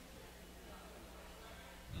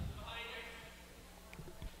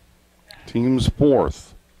 Team's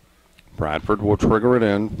fourth. Bradford will trigger it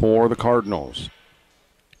in for the Cardinals.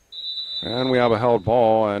 And we have a held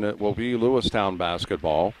ball, and it will be Lewistown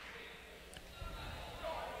basketball.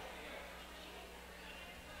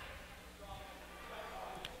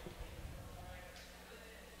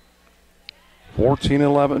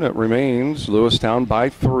 (14-11) it remains. Lewistown by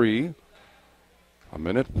 3.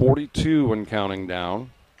 1:42 and counting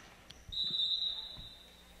down.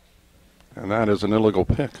 And that is an illegal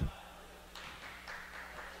pick.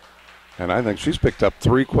 And I think she's picked up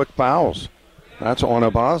 3 quick fouls. That's on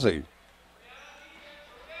Abazi.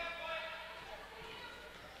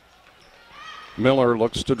 Miller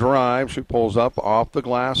looks to drive. She pulls up off the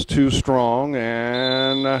glass too strong,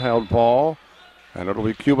 and a held ball. And it'll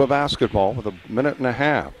be Cuba basketball with 1.5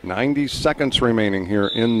 minutes. 90 seconds remaining here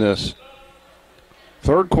in this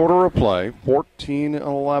third quarter of play.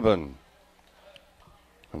 14-11.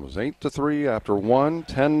 It was 8-3 after 1,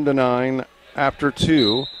 10-9 after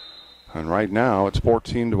 2. And right now it's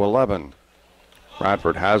 14-11.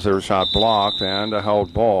 Bradford has their shot blocked and a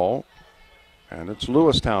held ball. And it's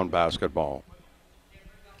Lewistown basketball.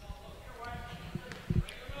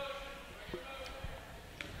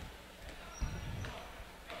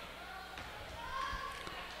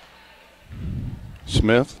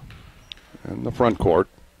 Smith in the front court.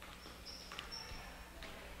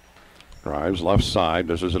 Drives left side.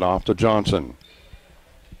 Dishes it off to Johnson.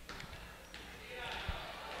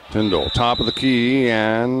 Tyndall, top of the key,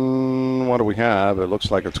 and what do we have? It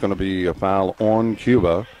looks like it's going to be a foul on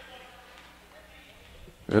Cuba.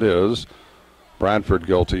 It is. Bradford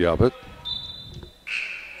guilty of it.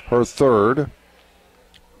 Her third.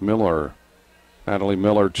 Miller. Natalie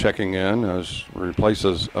Miller checking in as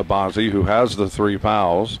replaces Abazi, who has the 3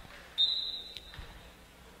 fouls.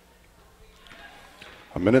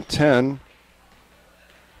 1:10.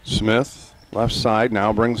 Smith, left side,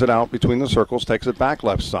 now brings it out between the circles, takes it back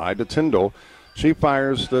left side to Tyndall. She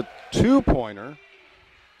fires the 2-pointer.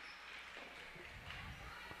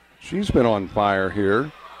 She's been on fire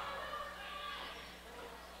here.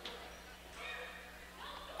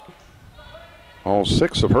 All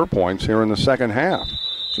 6 of her points here in the second half.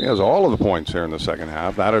 She has all of the points here in the second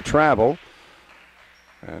half. Out of travel.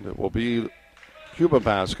 And it will be Cuba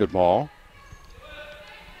basketball.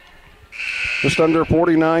 Just under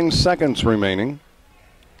 49 seconds remaining.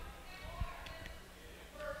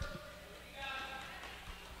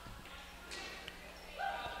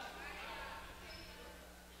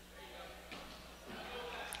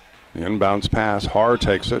 The inbounds pass. Har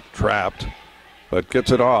takes it. Trapped. But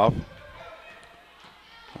gets it off.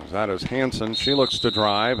 That is Hansen. She looks to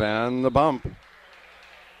drive, and the bump.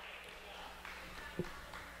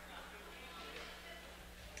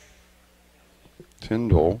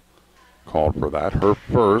 Tyndall called for that. Her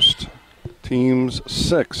first, team's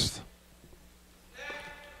 6th.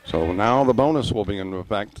 So now the bonus will be in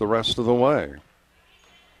effect the rest of the way.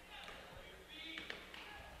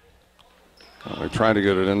 They try to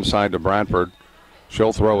get it inside to Bradford.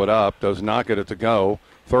 She'll throw it up. Does not get it to go.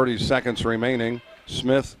 30 seconds remaining.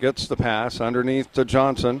 Smith gets the pass underneath to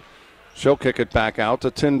Johnson. She'll kick it back out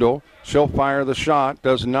to Tyndall. She'll fire the shot.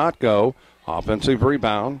 Does not go. Offensive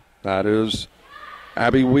rebound. That is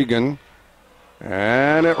Abby Wiegand.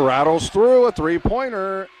 And it rattles through a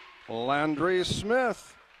 3-pointer. Landry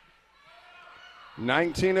Smith.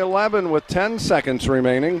 19-11 with 10 seconds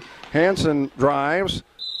remaining. Hansen drives.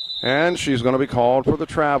 And she's going to be called for the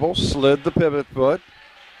travel. Slid the pivot foot.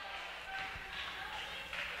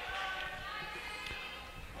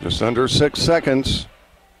 Just under 6 seconds.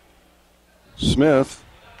 Smith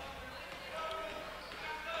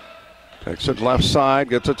takes it left side,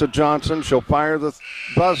 gets it to Johnson. She'll fire the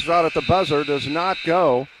buzz shot at the buzzer. Does not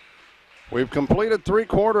go. We've completed 3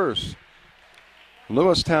 quarters.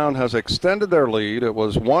 Lewistown has extended their lead. It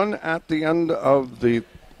was 1 at the end of the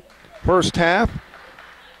first half.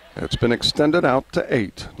 It's been extended out to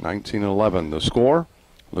 8. 19-11 the score.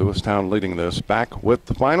 Lewistown leading this back with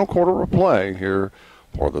the final quarter of play here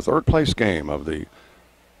for the third place game of the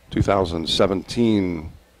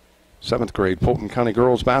 2017 7th grade Fulton County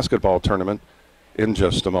Girls Basketball Tournament in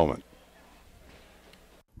just a moment.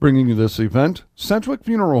 Bringing you this event, Sedgwick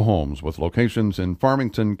Funeral Homes with locations in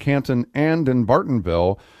Farmington, Canton, and in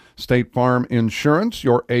Bartonville. State Farm Insurance,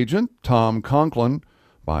 your agent, Tom Conklin,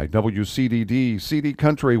 by WCDD CD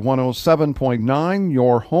Country 107.9,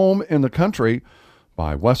 your home in the country,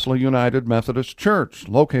 by Wesley United Methodist Church,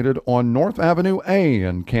 located on North Avenue A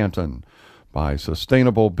in Canton, by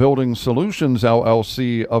Sustainable Building Solutions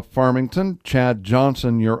LLC of Farmington, Chad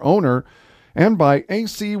Johnson, your owner, and by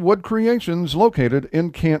AC Wood Creations, located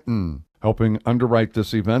in Canton. Helping underwrite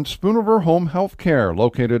this event, Spooniver Home Health Care,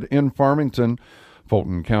 located in Farmington,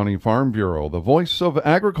 Fulton County Farm Bureau, the voice of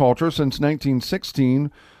agriculture since 1916,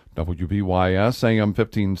 WBYS AM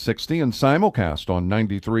 1560 and simulcast on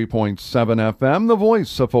 93.7 FM, the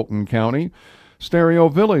voice of Fulton County, Stereo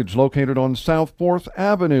Village, located on South 4th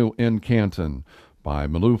Avenue in Canton, by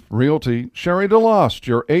Maloof Realty, Sherry DeLost,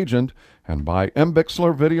 your agent, and by M.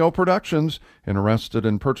 Bixler Video Productions. Interested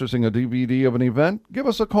in purchasing a DVD of an event? Give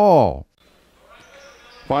us a call.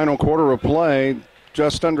 Final quarter of play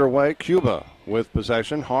just underway. Cuba with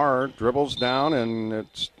possession. Hard dribbles down, and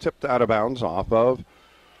it's tipped out of bounds off of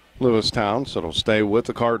Lewistown, so it'll stay with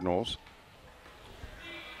the Cardinals.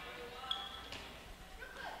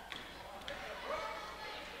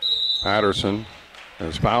 Patterson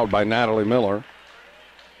is fouled by Natalie Miller.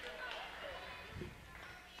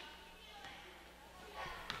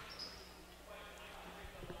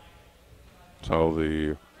 So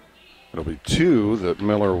it'll be two that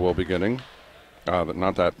Miller will be getting.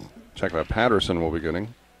 Patterson will be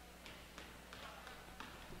getting.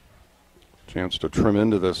 Chance to trim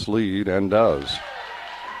into this lead, and does.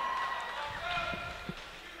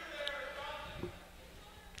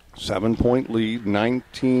 Seven-point lead,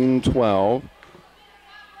 19-12.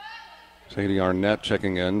 Sadie Arnett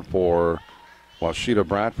checking in for Washita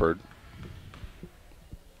Bradford.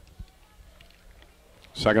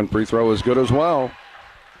 Second free throw is good as well.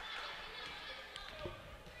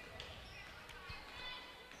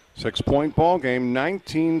 6-point ball game,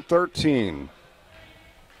 19-13.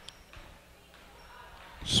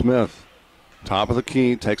 Smith, top of the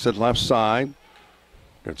key, takes it left side.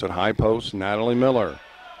 Gets it high post, Natalie Miller.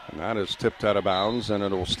 And that is tipped out of bounds, and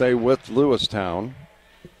it will stay with Lewistown.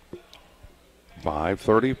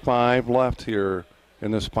 5:35 left here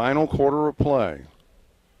in this final quarter of play.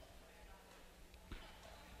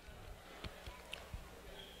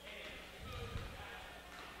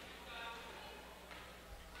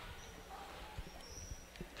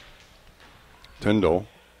 Tyndall,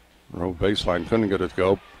 no baseline, couldn't get it to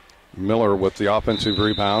go. Miller with the offensive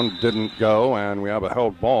rebound, didn't go, and we have a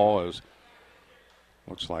held ball as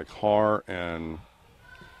looks like Haar and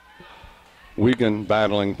Wiegand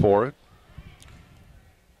battling for it.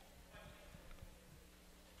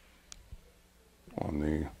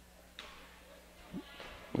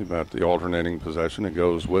 We've got the alternating possession. It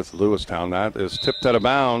goes with Lewistown. That is tipped out of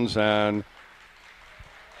bounds, and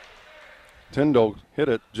Tyndall hit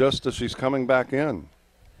it just as she's coming back in.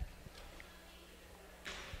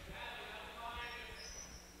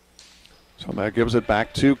 So that gives it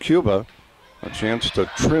back to Cuba. A chance to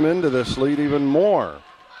trim into this lead even more.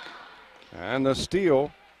 And the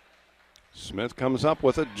steal. Smith comes up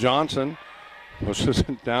with it. Johnson pushes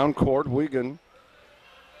it down court. Wiegand.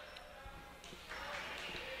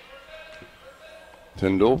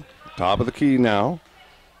 Tyndall, top of the key now.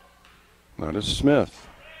 That is Smith.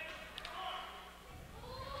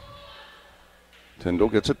 Tyndall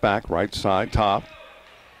gets it back, right side, top.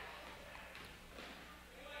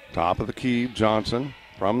 Top of the key, Johnson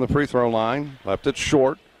from the free throw line. Left it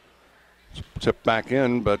short. It's tipped back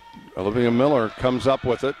in, but Olivia Miller comes up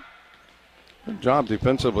with it. Good job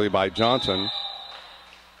defensively by Johnson.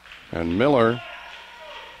 And Miller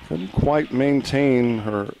couldn't quite maintain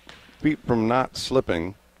her feet from not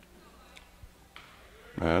slipping.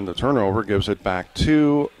 And the turnover gives it back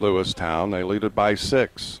to Lewistown. They lead it by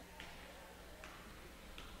 6.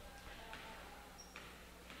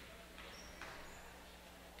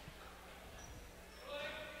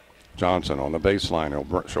 Johnson on the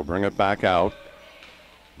baseline. She'll bring it back out.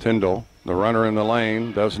 Tyndall, the runner in the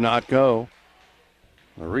lane, does not go.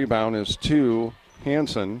 The rebound is to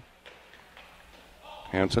Hanson.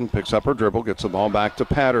 Hanson picks up her dribble, gets the ball back to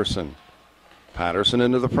Patterson. Patterson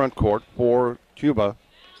into the front court for Cuba.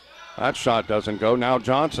 That shot doesn't go. Now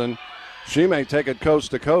Johnson, she may take it coast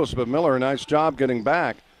to coast, but Miller, a nice job getting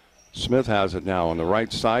back. Smith has it now on the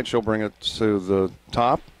right side. She'll bring it to the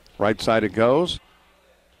top. Right side it goes.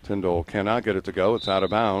 Tyndall cannot get it to go. It's out of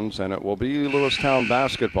bounds, and it will be Lewistown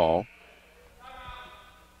basketball.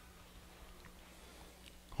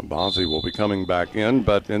 Abazi will be coming back in,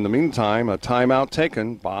 but in the meantime, a timeout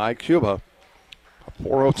taken by Cuba.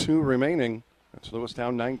 4:02 remaining. It's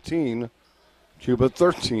Lewistown 19, Cuba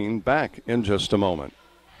 13. Back in just a moment.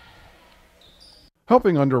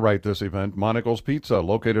 Helping underwrite this event, Monical's Pizza,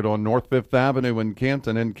 located on North 5th Avenue in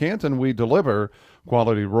Canton. In Canton, we deliver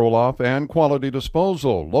quality roll-off and quality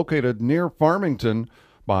disposal. Located near Farmington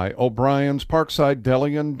by O'Brien's Parkside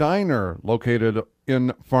Deli and Diner, located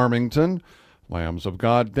in Farmington. Lambs of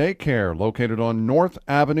God Daycare, located on North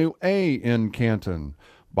Avenue A in Canton.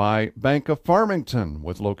 By Bank of Farmington,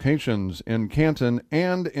 with locations in Canton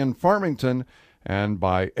and in Farmington. And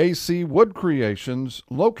by AC Wood Creations,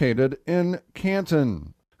 located in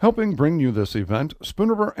Canton. Helping bring you this event, Spoon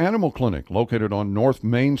River Animal Clinic, located on North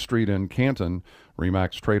Main Street in Canton.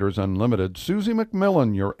 Remax Traders Unlimited, Susie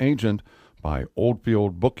McMillan, your agent. By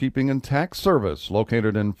Oldfield Bookkeeping and Tax Service,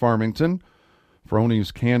 located in Farmington.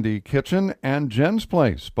 Froni's Candy Kitchen and Jen's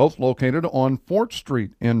Place, both located on Fort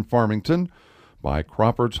Street in Farmington. By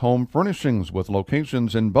Crawford's Home Furnishings, with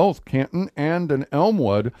locations in both Canton and in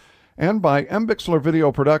Elmwood. And by Bixler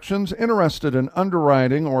Video Productions. Interested in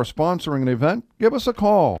underwriting or sponsoring an event? Give us a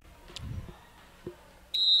call.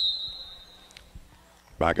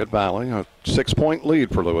 Back at Valley, a 6-point lead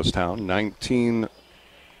for Lewistown,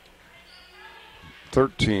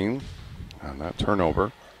 19-13. And that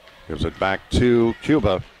turnover gives it back to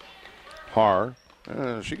Cuba. Har.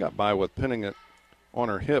 She got by with pinning it on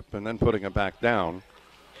her hip and then putting it back down.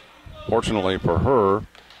 Fortunately for her,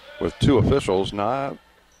 with two officials,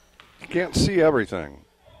 you can't see everything.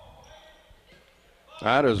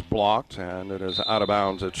 That is blocked, and it is out of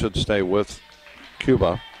bounds. It should stay with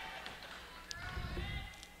Cuba.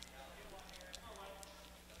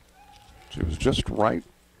 She was just right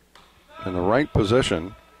in the right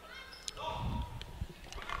position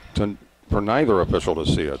for neither official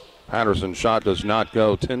to see it. Patterson's shot does not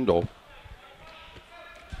go. Tyndall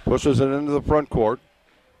pushes it into the front court.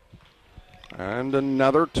 And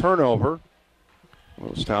another turnover.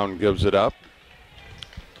 Lewistown gives it up.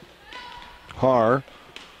 Har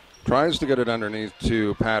tries to get it underneath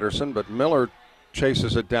to Patterson, but Miller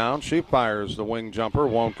chases it down. She fires the wing jumper,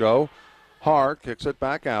 won't go. Har kicks it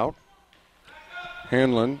back out.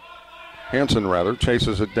 Hanson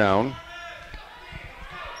chases it down.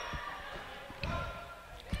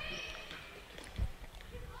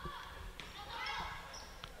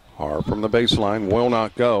 Har from the baseline will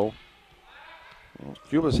not go. Well,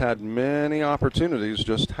 Cuba's had many opportunities,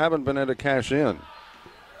 just haven't been able to cash in.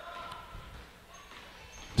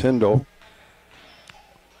 Tyndall.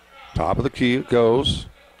 Top of the key it goes.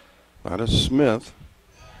 That is Smith.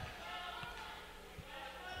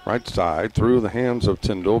 Right side through the hands of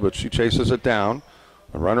Tyndall, but she chases it down.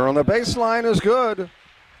 The runner on the baseline is good.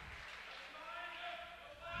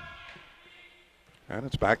 And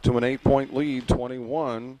it's back to an 8-point lead,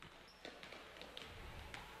 21-13.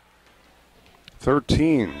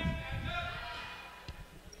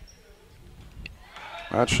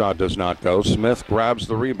 That shot does not go. Smith grabs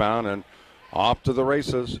the rebound and off to the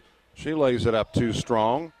races. She lays it up too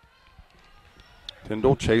strong.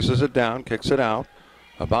 Tyndall chases it down, kicks it out.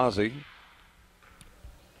 Abazi.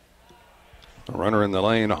 The runner in the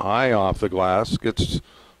lane high off the glass.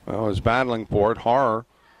 Is battling for it. Har.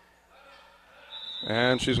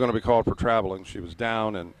 And she's going to be called for traveling. She was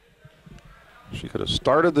down and she could have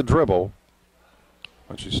started the dribble.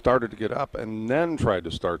 But she started to get up and then tried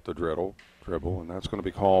to start the dribble. And that's going to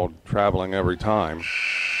be called traveling every time.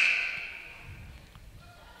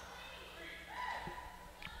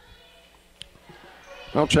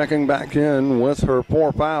 Well, checking back in with her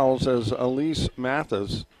 4 fouls as Elise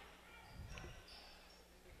Mathis.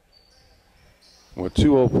 With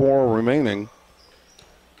 2:04 remaining.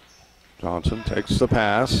 Johnson takes the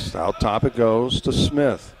pass. Out top it goes to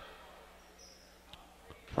Smith.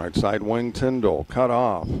 Right side wing Tyndall. Cut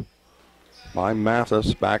off by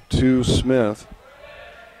Mathis. Back to Smith.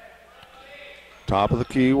 Top of the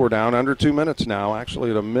key. We're down under 2 minutes now.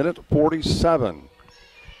 Actually at 1:47.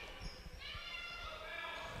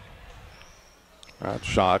 That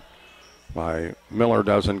shot by Miller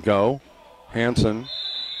doesn't go. Hanson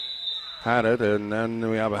had it, and then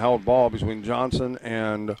we have a held ball between Johnson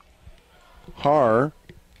and Har.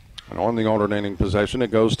 And on the alternating possession,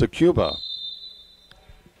 it goes to Cuba.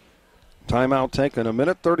 Timeout taken,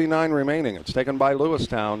 1:39 remaining. It's taken by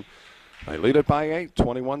Lewistown. They lead it by 8,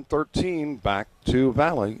 21-13. Back to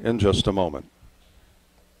Valley in just a moment.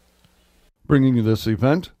 Bringing you this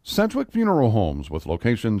event, Sedgwick Funeral Homes, with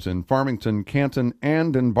locations in Farmington, Canton,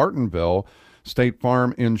 and in Bartonville. State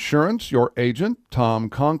Farm Insurance, your agent, Tom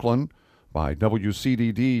Conklin. By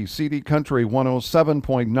WCDD, CD Country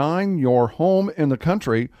 107.9, your home in the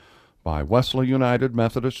country. By Wesley United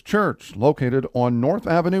Methodist Church, located on North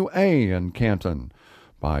Avenue A in Canton.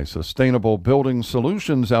 By Sustainable Building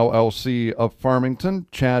Solutions, LLC of Farmington,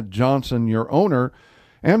 Chad Johnson, your owner.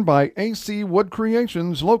 and by AC Wood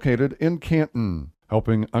Creations located in Canton.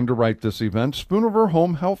 Helping underwrite this event, Spoonover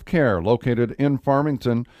Home Health Care located in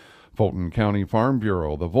Farmington, Fulton County Farm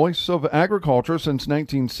Bureau, the voice of agriculture since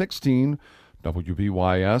 1916,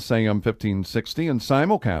 WBYS AM 1560 and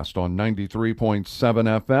simulcast on 93.7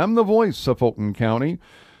 FM, the voice of Fulton County,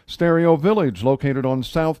 Stereo Village located on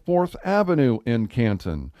South 4th Avenue in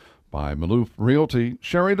Canton, by Maloof Realty,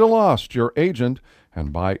 Sherry DeLost, your agent,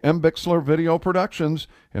 and by M. Bixler Video Productions.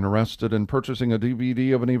 Interested in purchasing a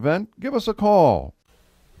DVD of an event? Give us a call.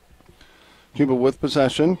 Cuba with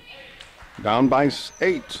possession, down by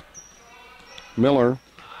 8. Miller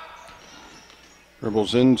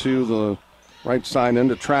dribbles into the right side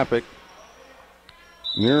into traffic.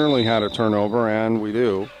 Nearly had a turnover, and we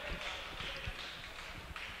do.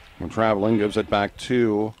 When traveling, gives it back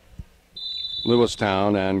to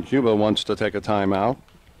Lewistown, and Cuba wants to take a timeout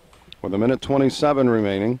with 1:27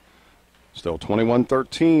 remaining. Still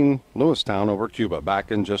 21-13, Lewistown over Cuba.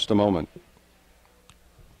 Back in just a moment.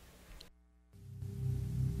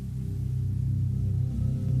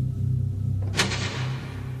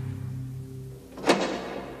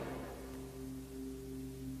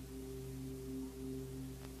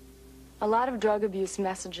 A lot of drug abuse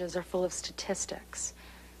messages are full of statistics.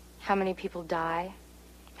 How many people die,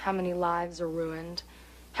 how many lives are ruined,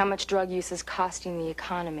 how much drug use is costing the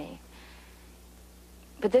economy.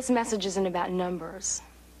 But this message isn't about numbers.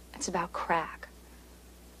 It's about crack.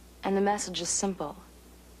 And the message is simple.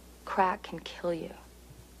 Crack can kill you.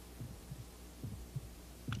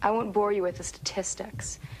 I won't bore you with the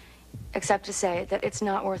statistics, except to say that it's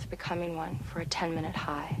not worth becoming one for a 10-minute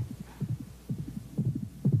high.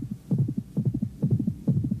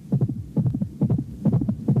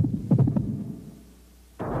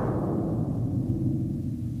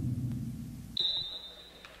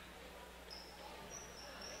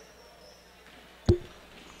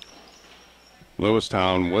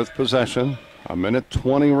 Lewistown with possession.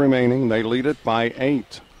 1:20 remaining. They lead it by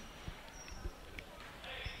 8.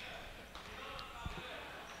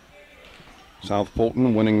 South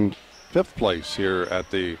Fulton winning 5th place here at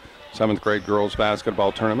the 7th grade girls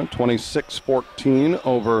basketball tournament. 26-16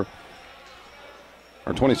 over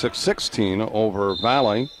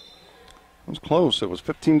Valley. It was close. It was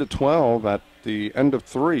 15-12 at the end of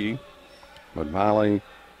 3. But Valley,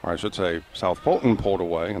 or I should say South Fulton, pulled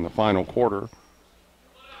away in the final quarter.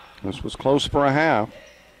 This was close for a half.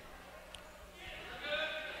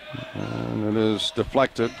 And it is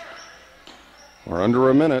deflected. We're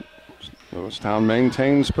under a minute. Lewistown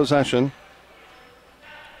maintains possession.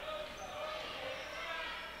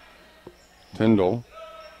 Tyndall,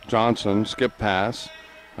 Johnson, skip pass.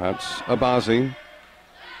 That's Abazi.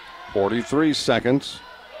 43 seconds.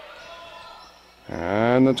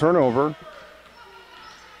 And the turnover.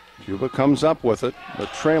 Cuba comes up with it,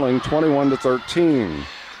 but trailing 21-13.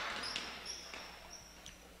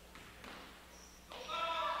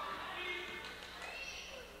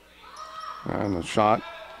 And the shot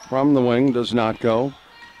from the wing does not go.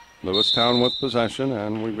 Lewistown with possession,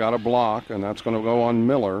 and we've got a block, and that's going to go on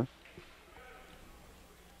Miller.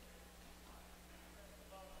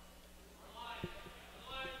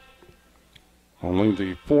 Only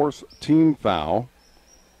the 4th team foul.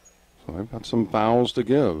 So they've got some fouls to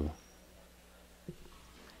give.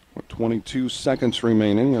 With 22 seconds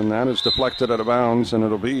remaining, and that is deflected out of bounds, and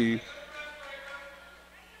it'll be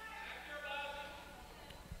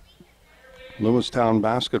Lewistown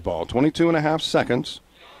basketball. 22.5 seconds.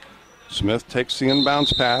 Smith takes the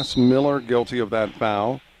inbounds pass. Miller guilty of that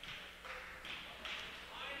foul.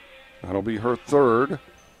 That'll be her 3rd.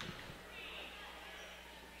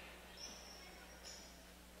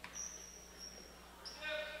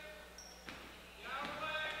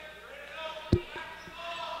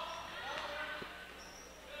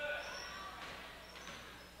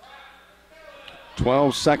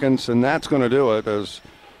 .12 seconds, and that's going to do it as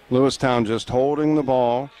Lewistown just holding the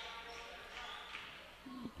ball.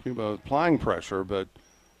 Cuba applying pressure, but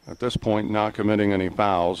at this point not committing any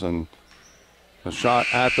fouls. And the shot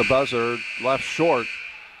at the buzzer left short.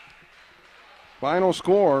 Final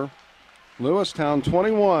score, Lewistown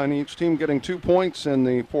 21, each team getting 2 points in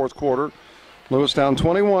the 4th quarter. Lewistown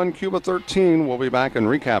 21, Cuba 13. We'll be back and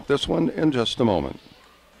recap this one in just a moment.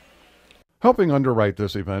 Helping underwrite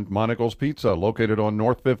this event, Monical's Pizza, located on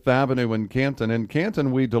North 5th Avenue in Canton. In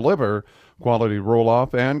Canton, we deliver quality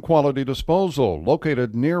roll-off and quality disposal,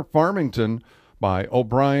 located near Farmington, by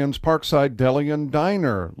O'Brien's Parkside Deli and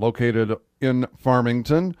Diner, located in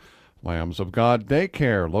Farmington. Lambs of God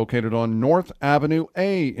Daycare, located on North Avenue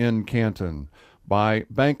A in Canton. By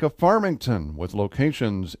Bank of Farmington, with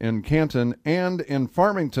locations in Canton and in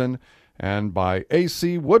Farmington. and by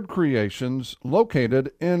AC Wood Creations,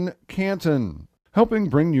 located in Canton. Helping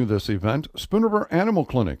bring you this event, Spoon River Animal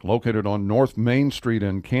Clinic, located on North Main Street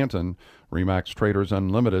in Canton. Remax Traders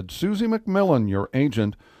Unlimited, Susie McMillan, your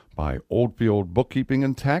agent. By Oldfield Bookkeeping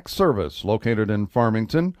and Tax Service, located in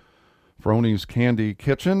Farmington. Froni's Candy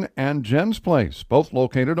Kitchen and Jen's Place, both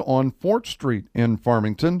located on Fort Street in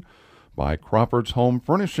Farmington. By Crawford's Home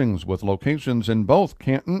Furnishings, with locations in both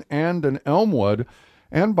Canton and in Elmwood.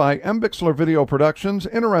 And by Bixler Video Productions.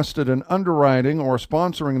 Interested in underwriting or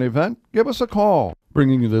sponsoring an event? Give us a call.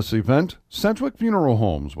 Bringing you this event, Sedgwick Funeral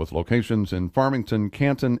Homes, with locations in Farmington,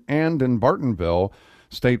 Canton, and in Bartonville.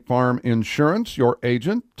 State Farm Insurance, your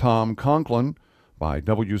agent, Tom Conklin. By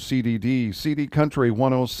WCDD, CD Country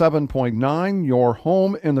 107.9, your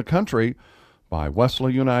home in the country. By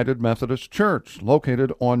Wesley United Methodist Church,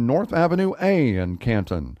 located on North Avenue A in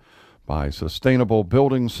Canton. By Sustainable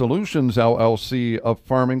Building Solutions, LLC of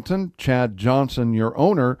Farmington, Chad Johnson, your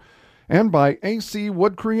owner. And by AC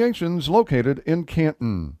Wood Creations, located in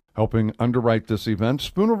Canton. Helping underwrite this event,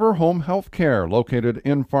 Spoon River Home Health Care, located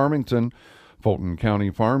in Farmington. Fulton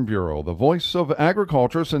County Farm Bureau, the voice of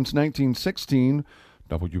agriculture since 1916.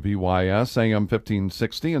 WBYS AM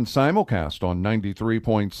 1560 and simulcast on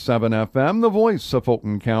 93.7 FM, the voice of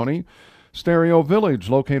Fulton County. Stereo Village,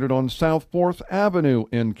 located on South 4th Avenue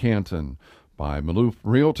in Canton. By Maloof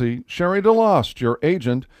Realty, Sherry DeLost, your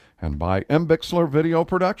agent. And by Bixler Video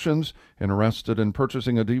Productions. Interested in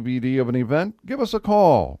purchasing a DVD of an event? Give us a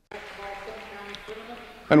call.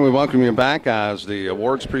 And we welcome you back as the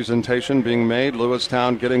awards presentation being made.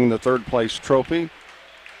 Lewistown getting the third place trophy.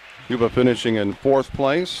 Cuba finishing in fourth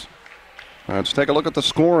place. Let's take a look at the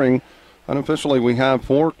scoring. Unofficially, we have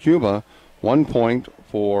for Cuba 1 point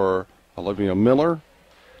for Olivia Miller.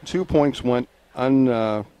 2 points went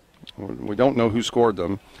we don't know who scored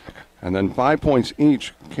them. And then 5 points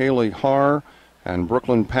each, Kaylee Haar and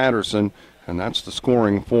Brooklyn Patterson. And that's the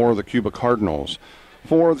scoring for the Cuba Cardinals.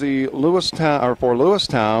 For the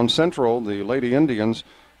Lewistown Central, the Lady Indians,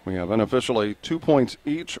 we have unofficially 2 points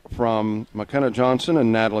each from McKenna Johnson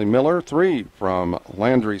and Natalie Miller, 3 from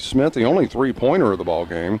Landry Smith, the only three-pointer of the ball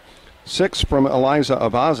game, 6 from Eliza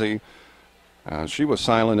Avazi. She was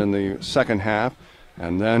silent in the second half.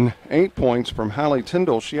 And then 8 points from Hallie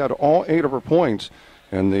Tyndall. She had all 8 of her points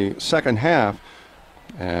in the second half.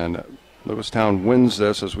 And Lewistown wins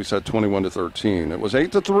this, as we said, 21-13. It was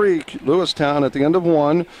 8-3. Lewistown at the end of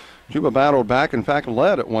one. Cuba battled back, in fact,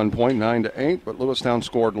 led at one point, 9-8, but Lewistown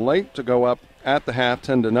scored late to go up at the half,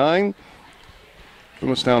 10-9.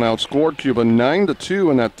 Lewistown outscored Cuba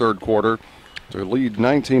 9-2 in that third quarter to lead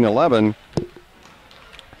 19-11.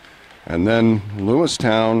 And then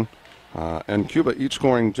Lewistown and Cuba each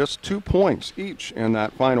scoring just 2 points each in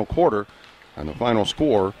that final quarter. And the final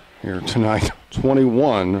score here tonight,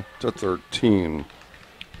 21-13.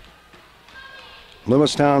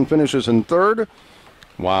 Lewistown finishes in third,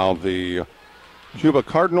 while the Cuba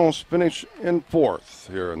Cardinals finish in fourth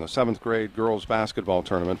here in the 7th grade girls basketball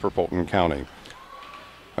tournament for Fulton County.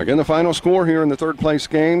 Again, the final score here in the third place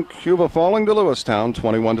game, Cuba falling to Lewistown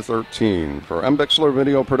 21-13. For Bixler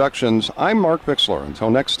Video Productions, I'm Mark Bixler.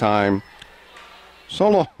 Until next time, so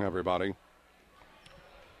long, everybody.